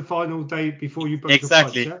check the final day before you book your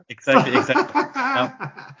flights, yeah? Exactly.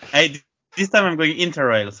 This time I'm going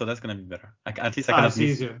Interrail, so that's gonna be better. At least I cannot miss.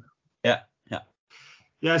 Easier.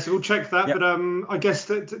 Yeah. So we'll check that, but I guess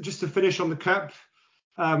that just to finish on the cup,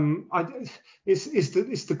 it's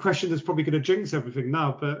the question that's probably going to jinx everything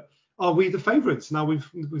now. But are we the favourites now? We've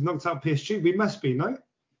knocked out PSG. We must be, no?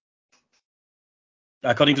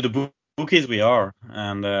 According to the bookies, we are,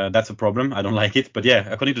 and that's a problem. I don't like it, but yeah,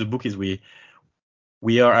 according to the bookies, we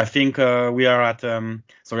are. I think we are at.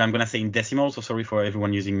 Sorry, I'm gonna say in decimals. So sorry for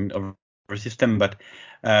everyone using our system, but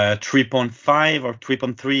 3.5 or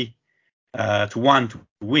 3.3 to 1 to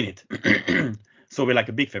win it. So we're like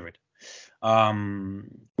a big favorite,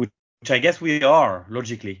 which I guess we are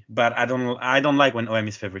logically, but I don't like when OM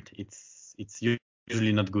is favorite. It's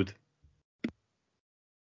usually not good.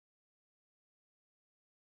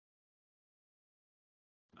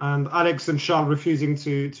 And Alex and Charles refusing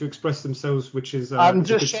to express themselves, which is I'm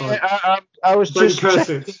just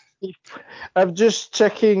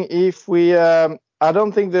checking if we. I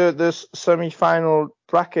don't think the semi-final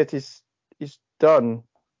bracket is done.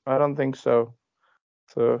 I don't think so.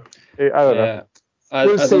 So I don't know. I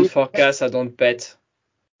don't forecast. I don't bet.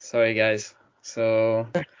 Sorry, guys. So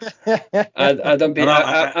I don't be.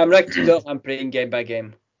 I'm like Tudor. I'm playing game by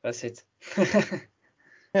game. That's it.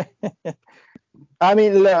 I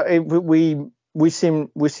mean, look, we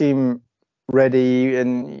seem ready,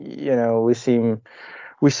 and we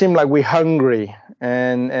seem like we're hungry,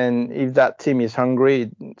 and if that team is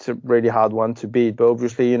hungry, it's a really hard one to beat. But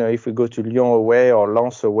obviously, if we go to Lyon away or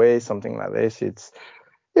Lens away, something like this, it's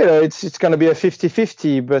going to be a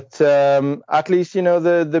 50-50. But at least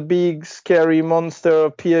the big scary monster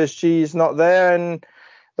of PSG is not there, and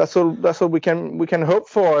that's all we can hope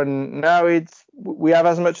for. And now we have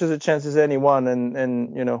as much as a chance as anyone,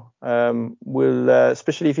 and we'll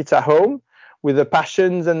especially if it's at home with the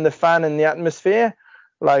passions and the fan and the atmosphere,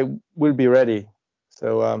 like we'll be ready.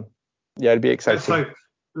 So it'll be exciting.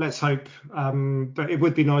 let's hope. But it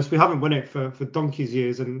would be nice. We haven't won it for donkey's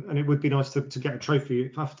years, and it would be nice to get a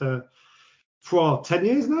trophy after 10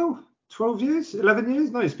 years now. 12 years? 11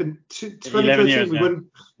 years? No, it's been 2013. Years, we won,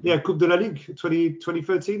 Coupe de la Ligue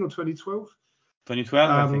 2013 or 2012.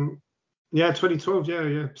 2012, I think. Yeah, 2012.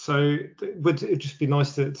 Yeah. So it'd just be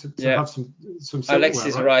nice to have some. Alex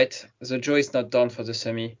is right. The draw is not done for the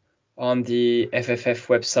semi on the FFF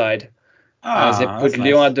website. They put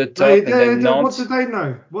Lyon at the top and then Nantes. What do they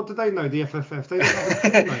know? What do they know? The FFF. They don't have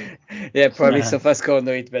a clue, mate. Yeah, probably SofaScore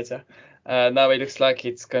know it better. Now it looks like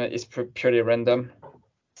it's purely random.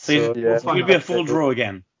 So it will be a full draw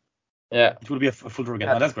again. Yeah, it will be a full draw again.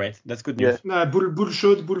 Oh, that's great. That's good Yeah. news. No, boule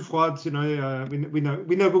chaude, boule froide. You know, we know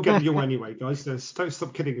we'll get Lyon anyway, guys. Don't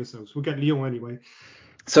stop kidding yourselves. We'll get Lyon anyway.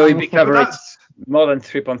 So we cover it more than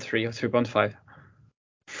 3.3 or 3.5.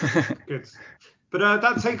 Good. But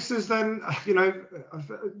that takes us then. You know,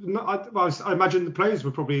 I imagine the players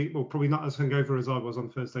were probably not as hungover as I was on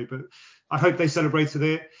Thursday, but I hope they celebrated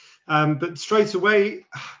it. But straight away,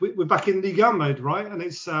 we're back in Ligue 1 mode, right? And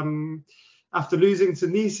it's after losing to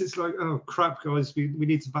Nice, it's like, oh crap, guys, we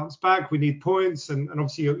need to bounce back. We need points, and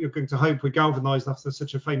obviously you're going to hope we're galvanised after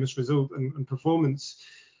such a famous result and performance.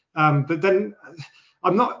 But then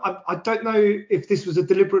I don't know if this was a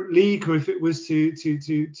deliberate leak or if it was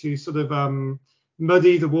to sort of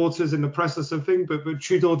muddy the waters in the press or something. But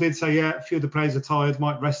Trudeau did say, yeah, a few of the players are tired,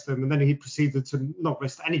 might rest them, and then he proceeded to not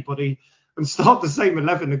rest anybody and start the same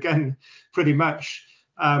 11 again, pretty much,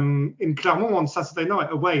 in Clermont on Saturday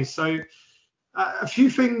night away. So a few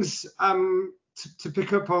things to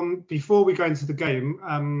pick up on before we go into the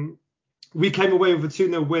game. We came away with a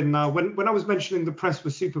 2-0 win. Now, when I was mentioning the press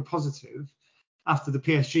was super positive after the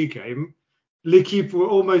PSG game, L'Équipe were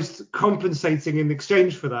almost compensating in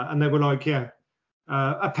exchange for that. And they were like,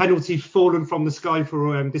 a penalty fallen from the sky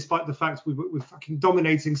for OM, despite the fact we were fucking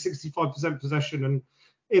dominating 65% possession and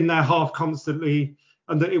in their half constantly,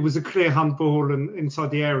 and that it was a clear handball and inside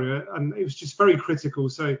the area. And it was just very critical.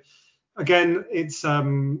 So, again, it's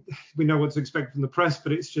we know what to expect from the press,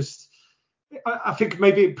 but it's just, I think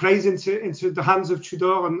maybe it plays into the hands of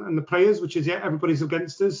Tudor and the players, which is, everybody's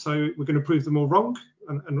against us, so we're going to prove them all wrong,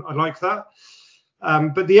 and I like that.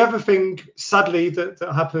 But the other thing, sadly, that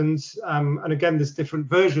happened, and again, there's different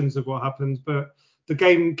versions of what happened, but the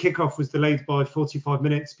game kickoff was delayed by 45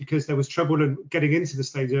 minutes because there was trouble in getting into the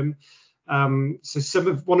stadium. So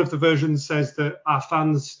one of the versions says that our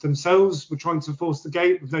fans themselves were trying to force the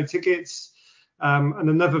gate with no tickets. And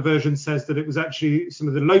another version says that it was actually some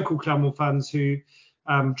of the local Clermont fans who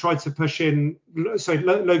tried to push in,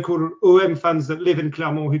 local OM fans that live in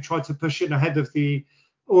Clermont who tried to push in ahead of the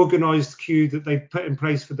organised queue that they put in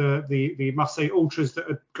place for the Marseille Ultras that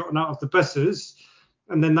had gotten out of the buses.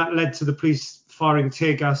 And then that led to the police firing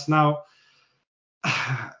tear gas. Now,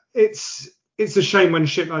 it's a shame when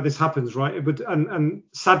shit like this happens, right? It would, and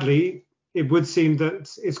sadly, it would seem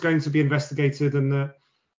that it's going to be investigated, and that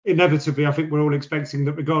inevitably, I think we're all expecting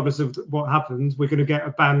that regardless of what happens, we're going to get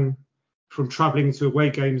a ban from travelling to away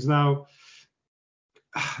games. Now,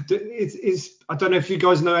 I don't know if you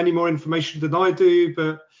guys know any more information than I do,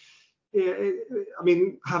 but I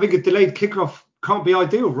mean, having a delayed kickoff can't be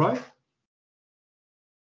ideal, right?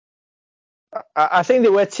 I think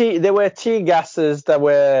there were tear gases that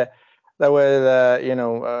were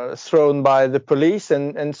thrown by the police,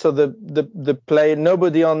 and so the play,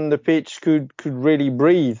 nobody on the pitch could really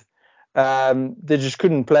breathe. They just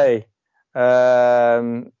couldn't play,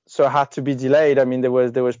 so it had to be delayed. I mean, there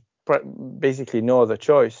was basically no other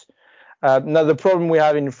choice. Now the problem we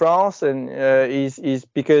have in France is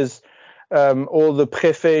because all the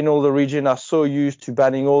préfets in all the region are so used to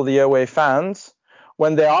banning all the away fans.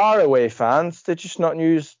 When there are away fans, they're just not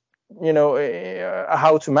used,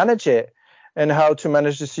 how to manage it and how to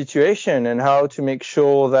manage the situation and how to make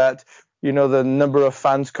sure that, the number of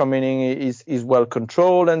fans coming in is well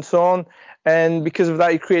controlled and so on. And because of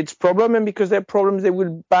that, it creates problem. And because there are problems, they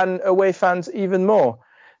will ban away fans even more.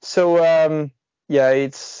 So,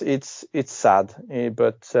 it's sad.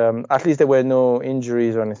 But at least there were no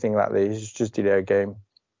injuries or anything like that. It's just delay a game.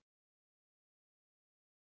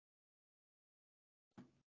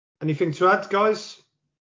 Anything to add, guys?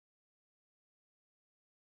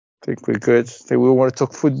 I think we're good. We want to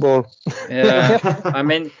talk football. Yeah, I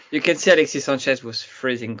mean, you can see Alexis Sanchez was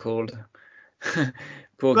freezing cold.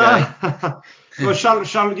 Poor guy. Well,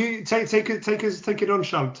 Charles, you take it on,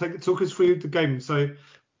 Charles. Talk us through the game. So,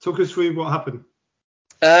 talk us through what happened.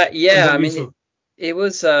 I mean, it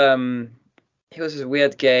was a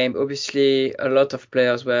weird game. Obviously, a lot of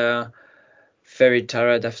players were very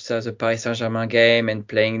tired after the Paris Saint-Germain game and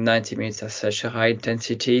playing 90 minutes at such a high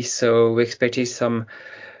intensity. So we expected some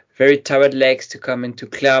very tired legs to come into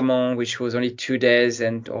Clermont, which was only 2 days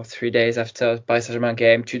or 3 days after Paris Saint-Germain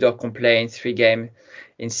game. Tudor complained, 3 games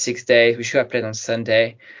in 6 days. We should have played on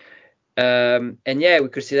Sunday. And yeah, we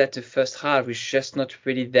could see that the first half was just not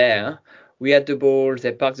really there. We had the ball,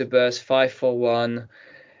 they parked the bus 5-4-1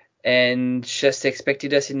 and just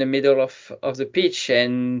expected us in the middle of the pitch.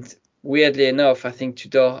 And weirdly enough, I think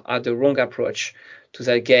Tudor had the wrong approach to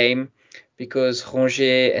that game, because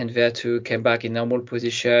Rongier and Vertu came back in normal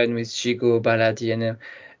position with Gigot, Baladi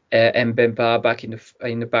and Mbemba back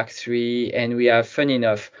in the back three, and we have, funny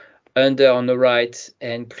enough, Under on the right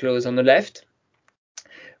and Close on the left,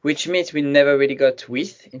 which means we never really got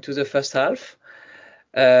width into the first half.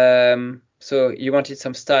 So you wanted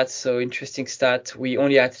some stats, so interesting stat. We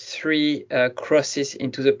only had 3 crosses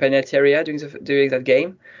into the penalty area during that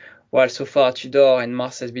game, while so far Tudor and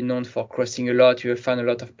Marseille has been known for crossing a lot. You will find a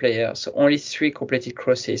lot of players. So only 3 completed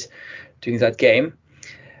crosses during that game.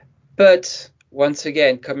 But once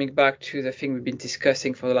again, coming back to the thing we've been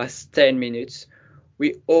discussing for the last 10 minutes,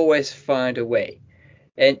 we always find a way.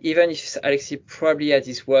 And even if Alexis probably had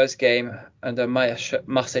his worst game under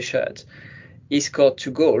Marseille shirt, he scored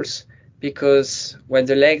 2 goals, because when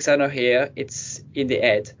the legs are not here, it's in the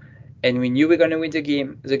head. And we knew we were going to win the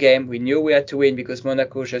game. We knew we had to win because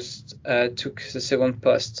Monaco just took the second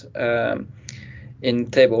post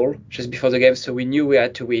in table just before the game. So we knew we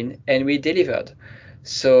had to win, and we delivered.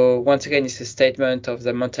 So once again, it's a statement of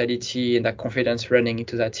the mentality and that confidence running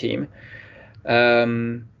into that team.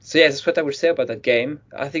 So yeah, that's what I would say about that game.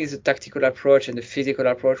 I think the tactical approach and the physical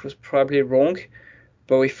approach was probably wrong,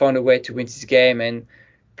 but we found a way to win this game, and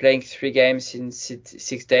playing 3 games in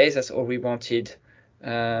 6 days, that's all we wanted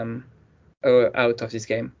out of this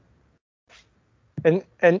game. And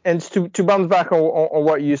to bounce back on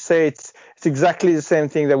what you say, it's exactly the same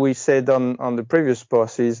thing that we said on the previous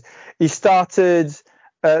post. Is he started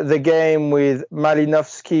the game with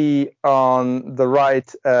Malinovsky on the right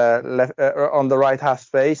on the right half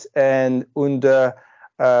space, and Under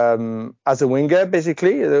as a winger,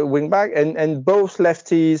 basically the wing back, and both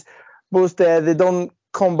lefties, both there, they don't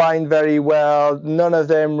combine very well. None of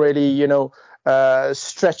them really,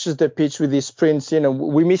 stretches the pitch with his sprints.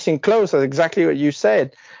 We're missing Close. That's exactly what you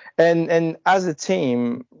said. And as a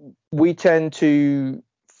team, we tend to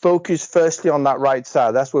focus firstly on that right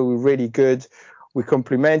side. That's where we're really good. We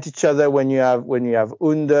complement each other. When you have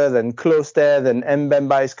Under, then Close there, then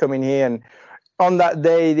Mbemba is coming here. And on that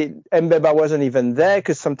day, Mbemba wasn't even there,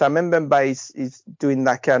 because sometimes Mbemba is doing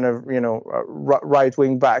that kind of, right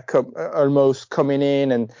wing back, almost coming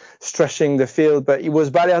in and stretching the field. But it was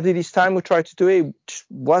Balerdi this time who tried to do it. It just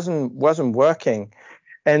wasn't working.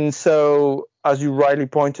 And so, as you rightly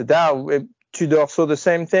pointed out, Tudor saw the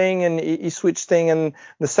same thing, and he switched thing in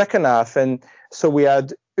the second half. And so we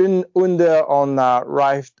had Under on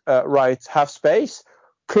right half space,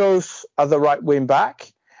 Close at the right wing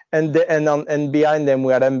back, and behind them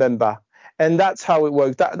we had Mbemba. And that's how it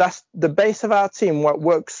works. That's the base of our team. What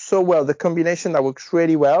works so well, the combination that works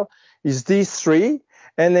really well, is these 3.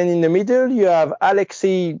 And then in the middle, you have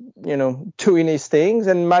Alexis, doing his things,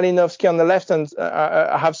 and Malinovsky on the left and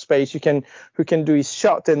half space, who can do his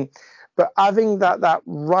shot. But having that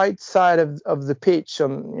right side of the pitch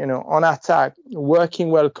on attack, working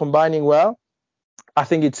well, combining well, I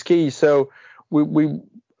think it's key. So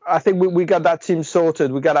I think we got that team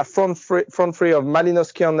sorted. We got a front three of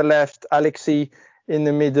Malinovsky on the left, Alexis in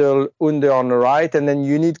the middle, Under on the right, and then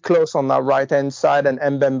you need Close on that right hand side and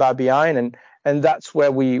Mbemba behind, and that's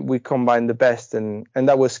where we combine the best, and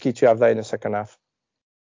that was key to have that in the second half.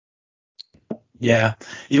 Yeah,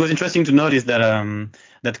 it was interesting to notice that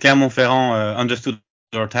Clermont-Ferrand understood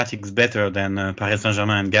our tactics better than Paris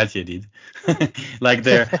Saint-Germain and Galtier did.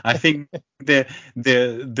 I think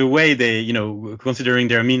the way they, considering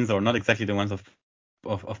their means are not exactly the ones of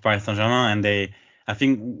Paris Saint-Germain, and I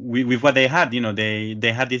think with what they had,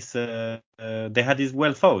 they had this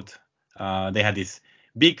well thought. They had this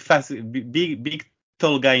big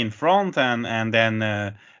tall guy in front, and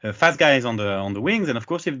then fast guys on the wings, and of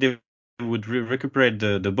course if they would recuperate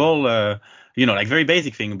the ball, like very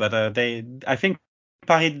basic thing, but I think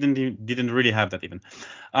Paris didn't really have that even.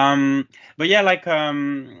 But yeah,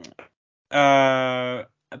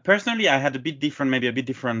 personally, I had maybe a bit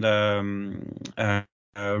different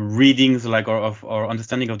readings, or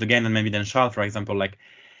understanding of the game than Charles, for example.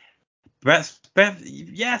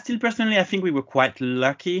 Still personally, I think we were quite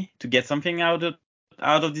lucky to get something out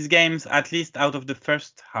of these games, at least out of the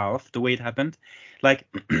first half, the way it happened.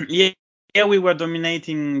 Yeah, we were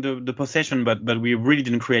dominating the possession, but we really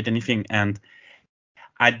didn't create anything. And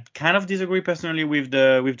I kind of disagree personally with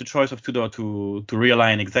the choice of Tudor to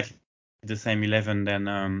realign exactly the same 11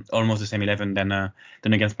 than almost the same 11 than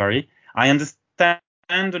against Paris. I understand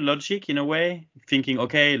the logic in a way, thinking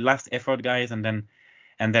okay, last effort, guys, and then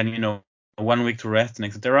 1 week to rest and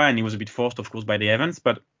etc. And he was a bit forced, of course, by the events,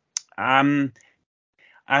 but I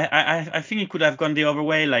think it could have gone the other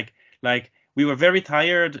way. Like we were very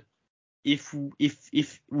tired if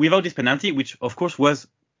without this penalty, which of course was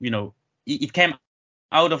it came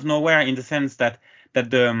out of nowhere in the sense that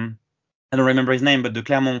the I don't remember his name, but the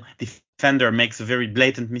Clermont defender makes a very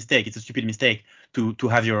blatant mistake. It's a stupid mistake to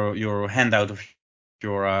have your hand out of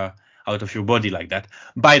your body like that.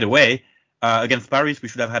 By the way, against Paris, we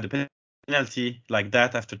should have had a penalty like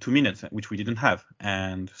that after 2 minutes, which we didn't have.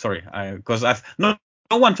 And sorry, because no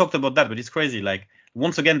one talked about that, but it's crazy. Like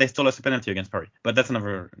once again, they stole us a penalty against Paris, but that's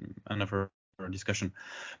another discussion.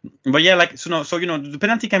 But yeah, like the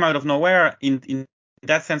penalty came out of nowhere in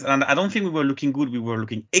that sense, and I don't think we were looking good. We were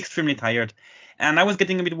looking extremely tired, and I was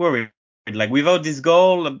getting a bit worried. Like without this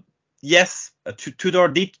goal, yes, Tudor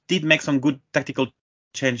did make some good tactical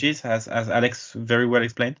changes, as Alex very well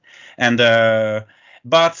explained, and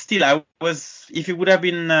but still, if it would have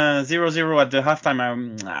been 0-0 at the halftime,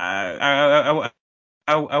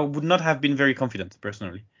 I would not have been very confident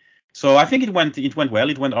personally. So I think it went well.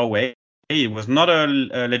 It went our way. It was not a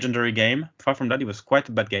legendary game. Far from that, it was quite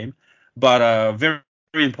a bad game, but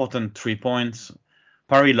very important 3 points.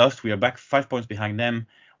 Paris lost. We are back 5 points behind them.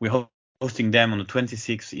 We're hosting them on the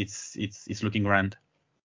 26th. It's looking grand.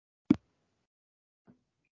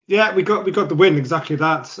 Yeah, we got the win, exactly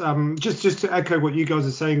that. Just to echo what you guys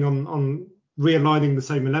are saying on realigning the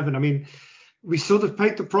same 11. I mean, we sort of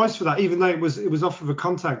paid the price for that, even though it was off of a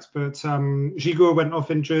contact. But Gigour went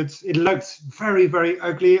off injured. It looked very, very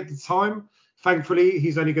ugly at the time. Thankfully,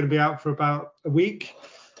 he's only going to be out for about a week.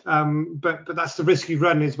 But that's the risk you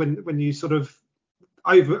run, is when you sort of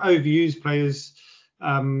overuse players,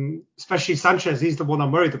 especially Sanchez. He's the one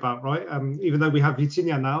I'm worried about, right? Even though we have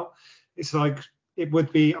Vitinha now, it's like it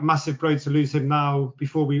would be a massive blow to lose him now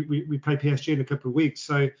before we play PSG in a couple of weeks.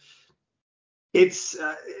 So it's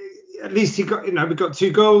at least we got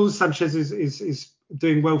 2 goals. Sanchez is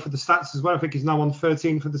doing well for the stats as well. I think he's now on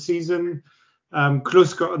 13 for the season.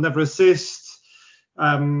 Klus got another assist.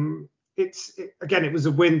 It was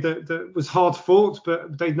a win that was hard fought,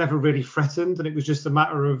 but they never really threatened, and it was just a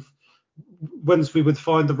matter of once we would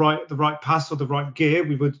find the right pass or the right gear,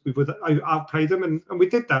 we would outplay them, and we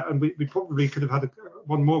did that, and we probably could have had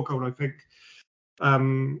one more goal, I think.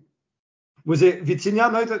 Was it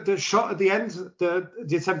Vitinha? No, the shot at the end,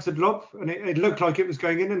 the attempted lob, and it looked like it was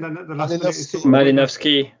going in, and then at the last minute,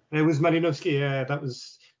 Malinovsky. It was Malinovsky. Yeah, that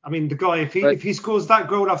was. I mean, the guy, if he scores that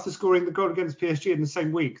goal after scoring the goal against PSG in the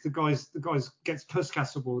same week, the guys gets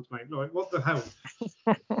Puskas Award, mate. Like, what the hell?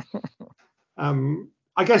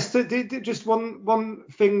 I guess just one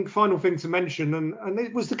final thing to mention, and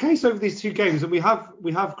it was the case over these 2 games, and we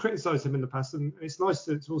have criticised him in the past, and it's nice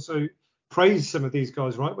to also praise some of these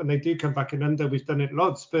guys, right? When they do come back in under, we've done it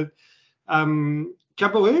lots, but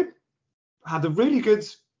Caboret had a really good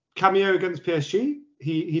cameo against PSG.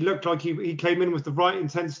 He looked like he came in with the right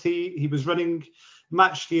intensity. He was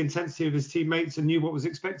matched the intensity of his teammates and knew what was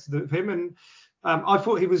expected of him. And I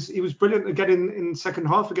thought he was brilliant again in second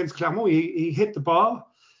half against Clermont. He hit the bar,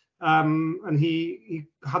 and he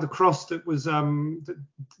had a cross that was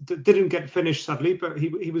that didn't get finished sadly, but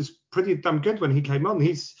he was pretty damn good when he came on.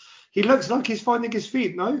 He looks like he's finding his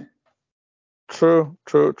feet, no? True.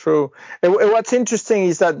 And what's interesting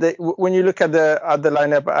is that when you look at the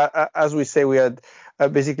lineup, as we say, we had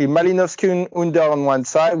basically Malinovsky and Under on one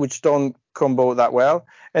side, which don't combo that well,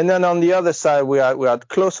 and then on the other side we had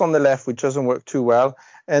Klose on the left, which doesn't work too well,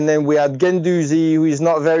 and then we had Guendouzi, who is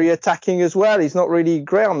not very attacking as well. He's not really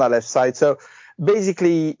great on that left side. So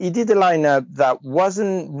basically, he did a lineup that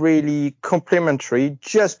wasn't really complementary,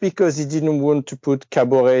 just because he didn't want to put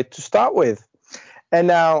Caboret to start with. And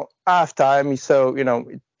now, halftime, so,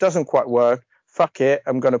 it doesn't quite work. Fuck it.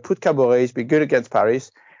 I'm going to put Caboret. He's been good against Paris.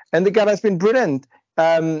 And the guy has been brilliant.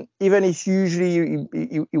 Even if usually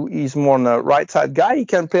he's more on a right side guy, he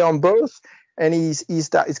can play on both. And he's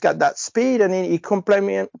got that speed, and he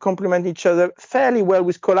complement each other fairly well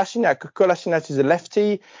with Kolasinac. Kolasinac is a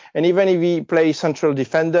lefty, and even if he plays central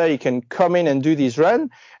defender, he can come in and do this run.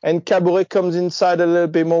 And Caboret comes inside a little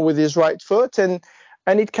bit more with his right foot, and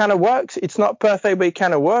it kind of works. It's not perfect, but it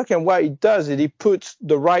kind of works. And what it does is it puts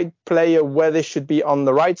the right player where they should be on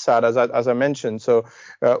the right side, as I mentioned. So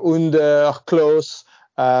Under, Klose,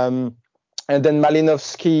 and then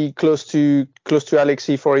Malinovsky close to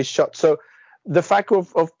Alexis for his shot. So the fact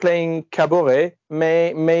of playing Caboret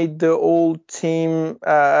made the whole team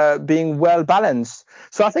being well balanced.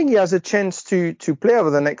 So I think he has a chance to play over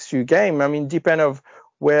the next few games. I mean, depend of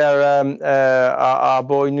where our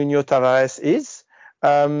boy Nuno Tavares is.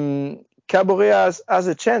 Caboret has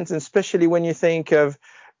a chance, especially when you think of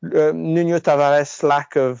Nuno Tavares'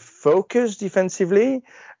 lack of focus defensively,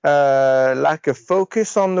 lack of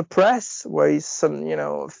focus on the press, where he's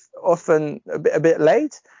often a bit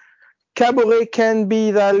late. Caboret can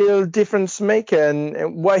be that little difference maker,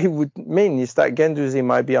 and what he would mean is that Guendouzi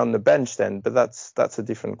might be on the bench then, but that's a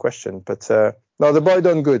different question. But no, the boy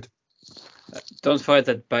done good. Don't forget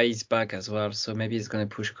that Bay is back as well, so maybe he's going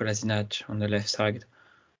to push Kolasinac on the left side.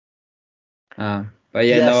 But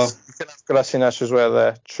yeah, yes, you can have Kolasinac as well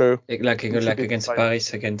there. True. Like against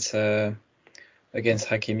Paris, against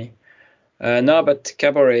Hakimi. No, but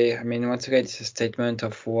Caboret, I mean, once again, it's a statement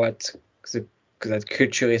of what that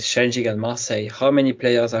culture is changing at Marseille. How many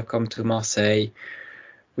players have come to Marseille?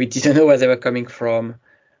 We didn't know where they were coming from.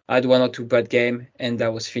 Had one or two bad games, and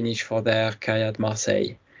that was finished for their career at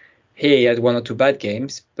Marseille. Here, he had one or two bad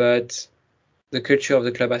games, but the culture of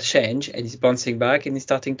the club has changed, and he's bouncing back, and he's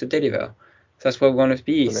starting to deliver. That's where we want to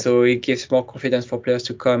be. Okay. So it gives more confidence for players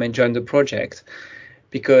to come and join the project,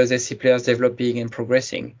 because they see players developing and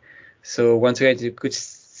progressing. So once again, it's a good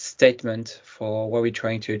statement for what we're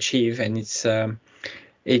trying to achieve, and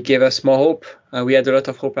it gave us more hope. We had a lot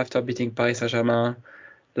of hope after beating Paris Saint-Germain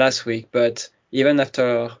last week, but even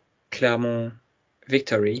after Clermont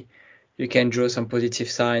victory, you can draw some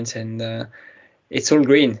positive signs, and it's all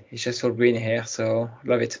green. It's just all green here, so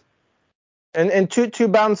love it. And to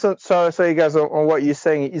bounce, sorry guys, on what you're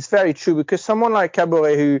saying, it's very true, because someone like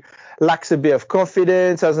Caboret, who lacks a bit of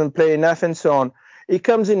confidence, hasn't played enough and so on, he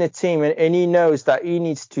comes in a team and he knows that he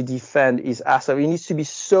needs to defend his ass off. He needs to be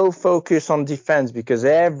so focused on defense, because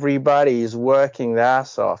everybody is working their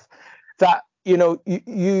ass off, that,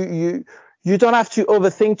 you don't have to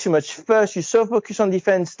overthink too much. First, you're so focused on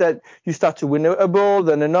defense that you start to win a ball,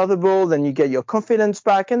 then another ball, then you get your confidence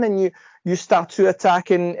back, and then you start to attack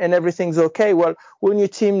and everything's okay. Well, when you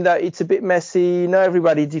team that it's a bit messy,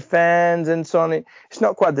 everybody defends and so on, it's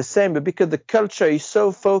not quite the same. But because the culture is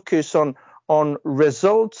so focused on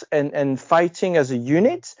results and fighting as a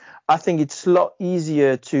unit, I think it's a lot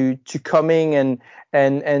easier to come in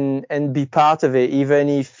and be part of it, even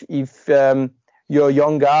if you're a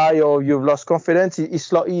young guy or you've lost confidence.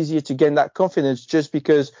 It's a lot easier to gain that confidence just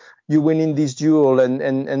because you're winning this duel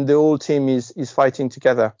and the whole team is fighting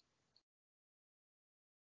together.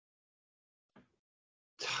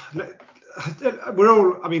 I'm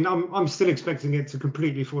still expecting it to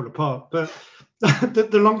completely fall apart, but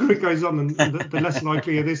the longer it goes on, the less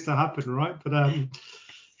likely it is to happen, right? But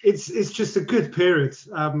it's just a good period.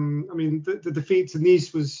 The defeat to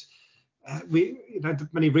Nice was,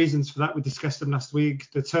 many reasons for that. We discussed them last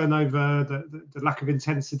week. The turnover, the lack of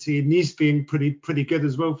intensity. Nice being pretty good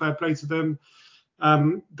as well. Fair play to them.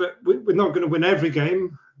 But we're not going to win every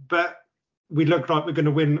game, but we look like we're going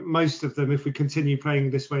to win most of them if we continue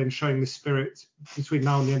playing this way and showing this spirit between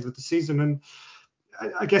now and the end of the season. And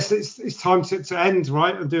I guess it's time to end,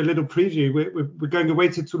 right, and do a little preview. We're going away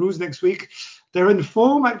to Toulouse next week. They're in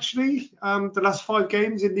form, actually. The last 5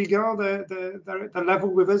 games in Ligue 1, they're level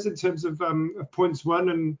with us in terms of points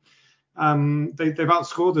won, and they've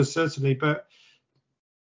outscored us, certainly. But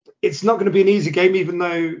it's not going to be an easy game, even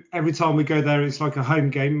though every time we go there, it's like a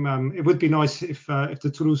home game. It would be nice if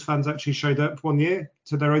the Toulouse fans actually showed up one year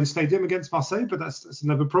to their own stadium against Marseille, but that's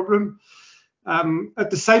another problem. At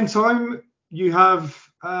the same time, you have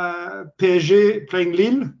PSG playing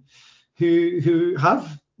Lille, who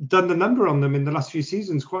have done the number on them in the last few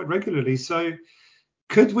seasons quite regularly. So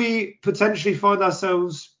could we potentially find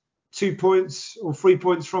ourselves 2 points or 3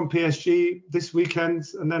 points from PSG this weekend,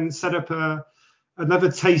 and then set up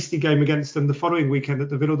another tasty game against them the following weekend at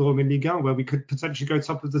the Vélodrome in Ligue 1, where we could potentially go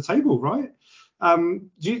top of the table, right? What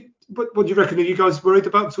do you reckon? Are you guys worried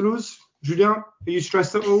about Toulouse? Julien, are you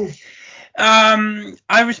stressed at all?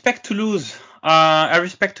 I respect Toulouse.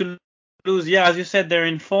 Yeah, as you said, they're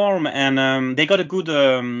in form, and they got a good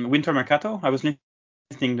winter mercato. I was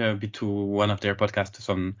listening a bit to one of their podcasts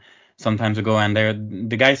some times ago, and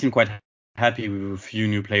the guys seem quite happy with a few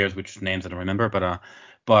new players, which names I don't remember, but I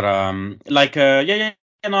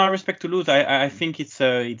respect Toulouse. I think it's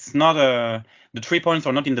not the 3 points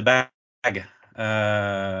are not in the bag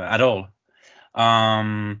at all.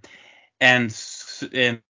 And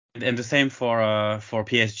the same for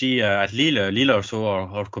PSG at Lille. Lille also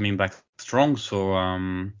are coming back strong. So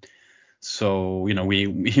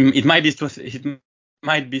it might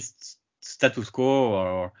be status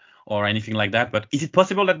quo or anything like that. But is it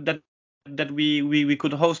possible that we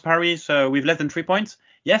could host Paris with less than 3 points?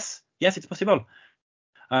 Yes, it's possible.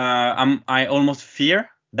 I almost fear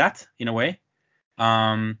that in a way.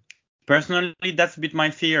 Personally, that's a bit my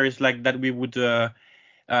fear, is like that we would,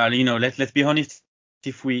 let's be honest.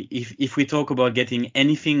 If we talk about getting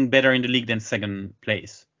anything better in the league than second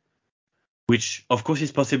place, which of course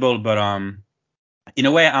is possible, but in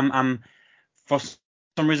a way, I'm for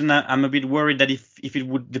some reason I'm a bit worried that if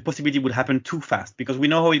the possibility would happen too fast, because we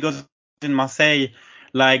know how it goes in Marseille.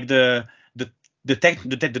 Like the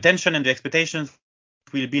tension and the expectations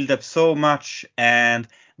will build up so much, and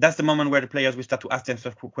that's the moment where the players will start to ask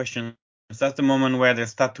themselves questions. That's the moment where they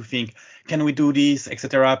start to think, can we do this,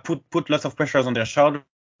 etc. Put lots of pressures on their shoulders,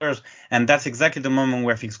 and that's exactly the moment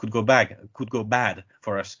where things could go bad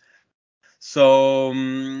for us. So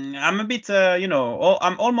I'm a bit,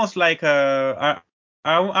 I'm almost like I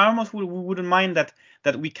almost wouldn't mind that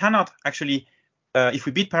we cannot actually, if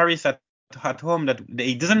we beat Paris at home, that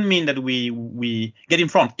it doesn't mean that we get in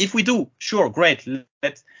front. If we do, sure, great,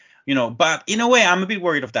 let's, but in a way, I'm a bit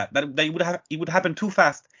worried of that it would happen too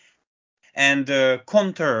fast, and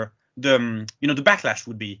counter the the backlash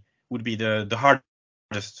would be the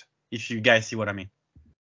hardest, if you guys see what I mean.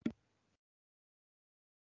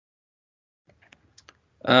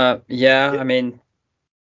 Yeah, I mean,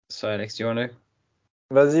 sorry, Alex, do you want to?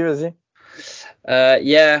 Vas-y.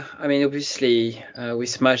 Yeah, I mean, obviously, we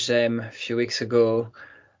smashed them a few weeks ago,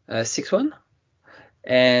 6-1.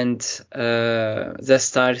 And their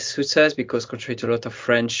style suits us because, contrary to a lot of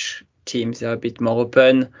French teams, they are a bit more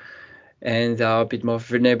open and they are a bit more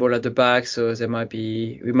vulnerable at the back. So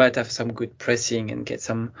we might have some good pressing and get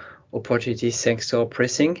some opportunities thanks to our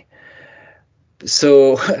pressing.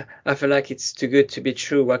 So I feel like it's too good to be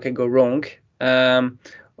true. What can go wrong?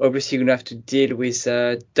 Obviously, you're going to have to deal with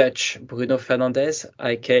Dutch Bruno Fernandes,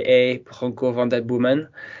 aka Branco van der Boomen.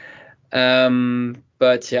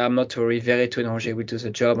 But yeah, I'm not worried. Veretout and Angers will do the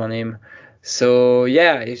job on him. So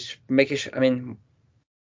yeah, it's making sure. I mean,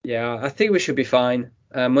 yeah, I think we should be fine.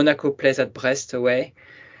 Monaco plays at Brest away,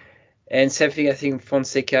 and same thing. I think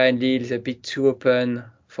Fonseca and Lille is a bit too open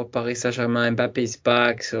for Paris Saint-Germain. Mbappe is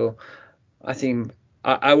back, so I think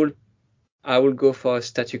I will go for a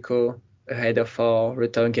statu quo ahead of our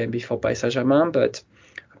return game before Paris Saint-Germain, but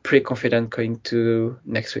I'm pretty confident going to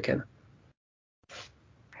next weekend.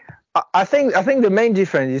 I think the main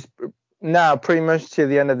difference is now pretty much till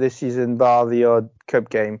the end of the season, bar the odd cup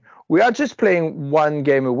game, we are just playing one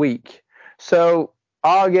game a week. So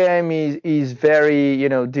our game is very,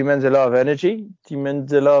 demands a lot of energy,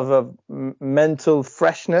 demands a lot of mental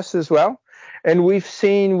freshness as well. And we've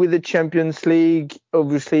seen with the Champions League,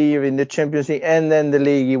 obviously in the Champions League and then the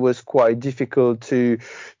league, it was quite difficult to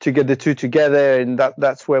get the two together. And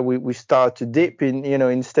that's where we start to dip in,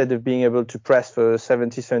 instead of being able to press for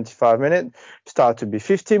 70, 75 minutes, start to be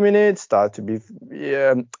 50 minutes, start to be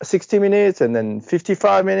 60 minutes and then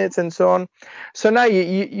 55 minutes and so on. So now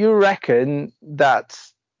you reckon that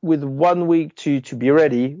with 1 week to be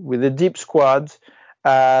ready with a deep squad,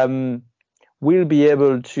 we'll be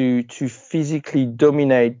able to physically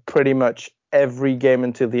dominate pretty much every game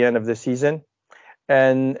until the end of the season.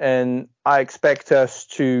 And I expect us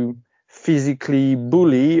to physically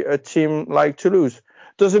bully a team like Toulouse.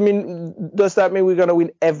 Does that mean we're going to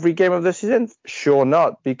win every game of the season? Sure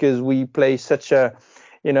not, because we play such a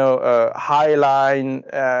high line,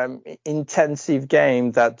 intensive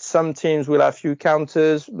game that some teams will have few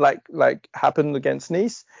counters like happened against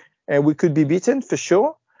Nice, and we could be beaten for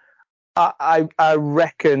sure. I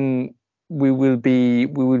reckon we will be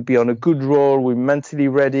on a good roll. We're mentally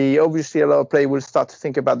ready. Obviously, a lot of players will start to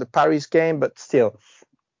think about the Paris game, but still,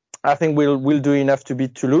 I think we'll do enough to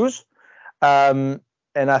beat Toulouse. And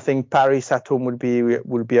I think Paris at home will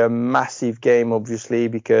be a massive game, obviously,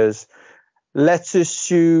 because let's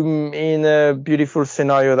assume in a beautiful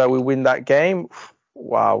scenario that we win that game.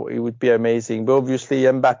 Wow, it would be amazing. But obviously,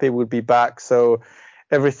 Mbappe will be back, so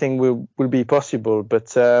everything will be possible.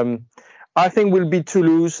 But I think we'll beat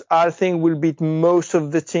Toulouse. I think we'll beat most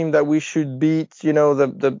of the team that we should beat,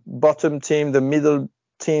 the bottom team, the middle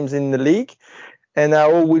teams in the league. And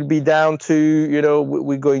now all will be down to,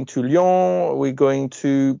 we're going to Lyon, we're going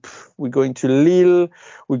to Lille,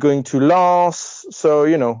 we're going to Lens. So,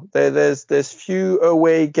 there's few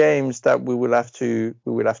away games that we will have to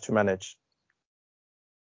manage.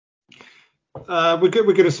 We're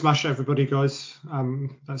going to smash everybody, guys.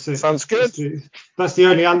 That's it. Sounds good. That's the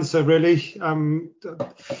only answer, really.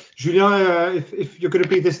 Julien, if you're going to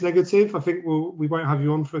be this negative, I think we won't have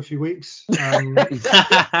you on for a few weeks. Hey,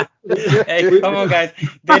 come on, guys.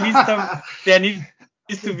 There needs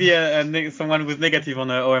to be someone who's negative on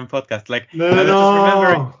the OM podcast. Like,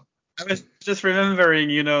 no. I was just remembering,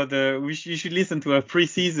 you should listen to a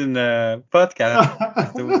pre-season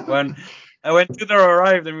podcast. The one when Tudor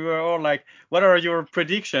arrived, and we were all like, "What are your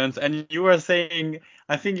predictions?" And you were saying,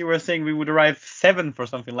 I think you were saying we would arrive 7th or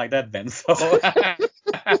something like that, Ben. So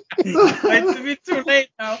it's a bit too late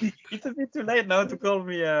now. It's a bit too late now to call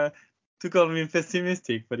me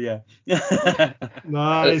pessimistic, but yeah.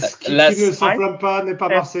 Nice. Qui ne s'enflamme pas n'est pas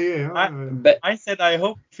Marseillais. I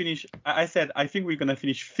said I think we're gonna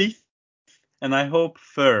finish 5th, and I hope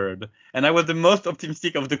 3rd. And I was the most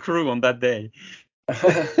optimistic of the crew on that day. You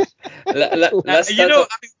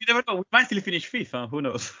never know. We might still finish 5th. Huh? Who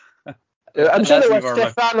knows? I'm sure there was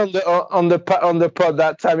Stefan on the pod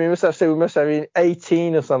that time. He must have said we must have been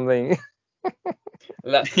 18 or something.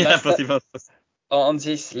 Possible. On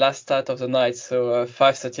this last start of the night, so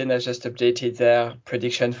 513 has just updated their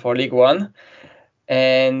prediction for League One,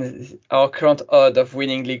 and our current odd of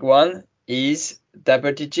winning League One is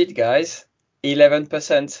double digit, guys,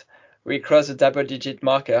 11%. We cross the double digit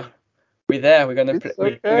marker. We're there. We're gonna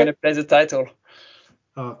play the title.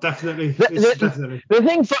 Oh, definitely. Definitely. The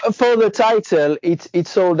thing for the title,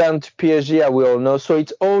 it's all down to PSG, we all know. So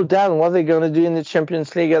it's all down what they're going to do in the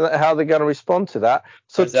Champions League and how they're going to respond to that.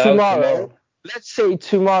 So tomorrow, let's say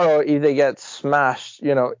tomorrow, if they get smashed,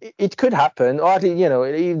 it could happen. Or at least,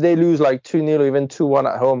 if they lose like 2-0, even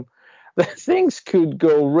 2-1 at home, things could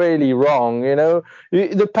go really wrong.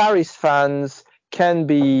 The Paris fans can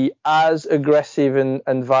be as aggressive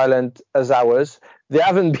and violent as ours. They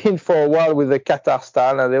haven't been for a while with the Qatar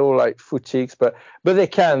style, and they're all like foot cheeks, but they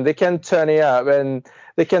can turn it up, and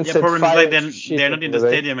they can set fire. They're not in the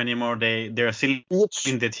stadium anymore. They're still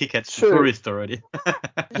in the tickets to tourists already.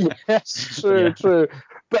 Yes, true.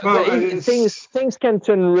 But things can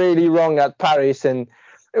turn really wrong at Paris, and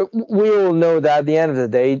we all know that at the end of the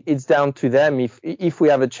day, it's down to them. If we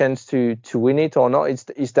have a chance to win it or not,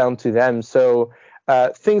 it's down to them. So.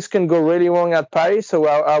 Things can go really wrong at Paris, so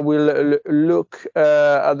I will look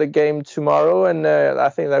at the game tomorrow, and I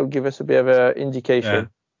think that will give us a bit of an indication.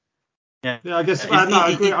 Yeah, I guess.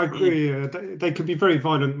 I agree. They could be very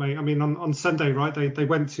violent, mate. I mean, on Sunday, right? They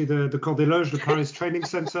went to the Cours des Loges, the Paris training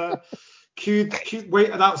centre,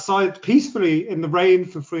 waited outside peacefully in the rain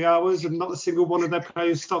for 3 hours, and not a single one of their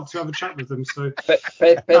players stopped to have a chat with them. So,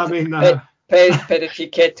 pay the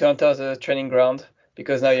ticket to enter the training ground,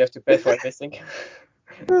 because now you have to pay for everything.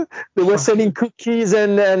 They were selling cookies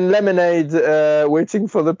and lemonade, waiting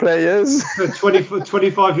for the players.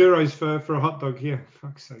 25 euros for a hot dog, yeah.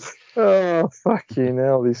 Fuck's sake. Oh, fucking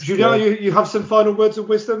hell! Julien, you have some final words of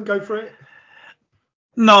wisdom? Go for it.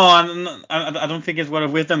 No, I don't think it's word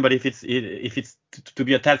of wisdom, but if it's to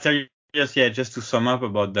be a tad serious, yeah, just to sum up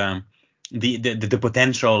about the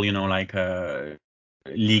potential, league,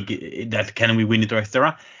 that can we win it, or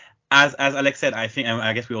etc. As Alex said, I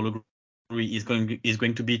guess we all agree is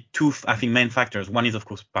going to be two, I think, main factors. One is, of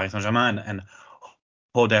course, Paris Saint-Germain and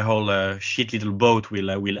how their whole shit little boat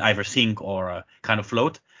will either sink or kind of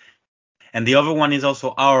float. And the other one is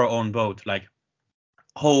also our own boat, like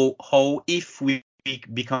how if we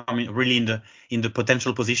become really in the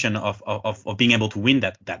potential position of being able to win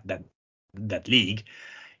that league,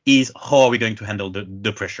 is how are we going to handle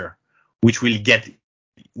the pressure, which will get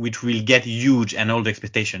huge, and all the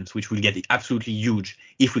expectations, which will get absolutely huge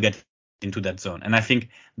if we get into that zone. And I think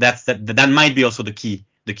that might be also the key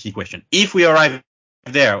question. If we arrive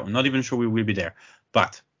there, I'm not even sure we will be there,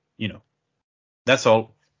 but that's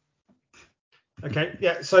all. Okay,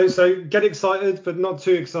 yeah. So get excited, but not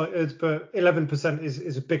too excited. But 11%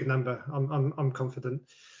 is a big number. I'm confident.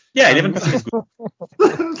 Yeah, 11% is good.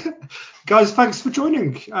 Guys, thanks for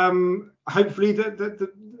joining. Hopefully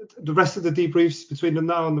the rest of the debriefs between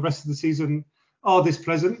now and the rest of the season are this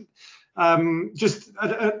pleasant. Just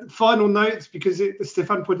a final note, because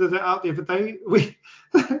Stéphane pointed it out the other day.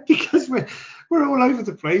 Because we're all over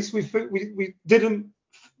the place. We didn't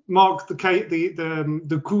mark the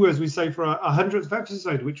coup, as we say, for our 100th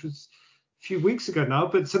episode, which was a few weeks ago now.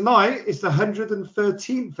 But tonight is the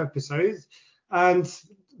 113th episode, and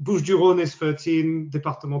Bouches-du-Rhône is 13,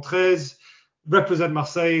 Département 13, represent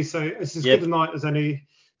Marseille. So it's as good a night as any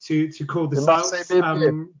to call this out.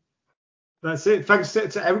 That's it. Thanks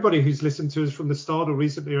to everybody who's listened to us from the start or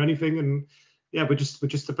recently or anything. And yeah, we're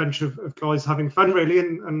just a bunch of guys having fun, really,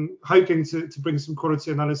 and hoping to bring some quality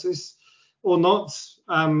analysis or not.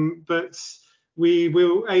 But we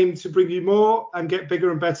will aim to bring you more and get bigger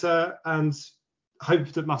and better, and hope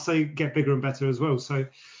that Marseille get bigger and better as well. So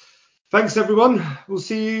thanks, everyone. We'll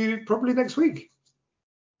see you probably next week.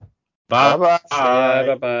 Bye.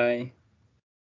 Bye. Bye.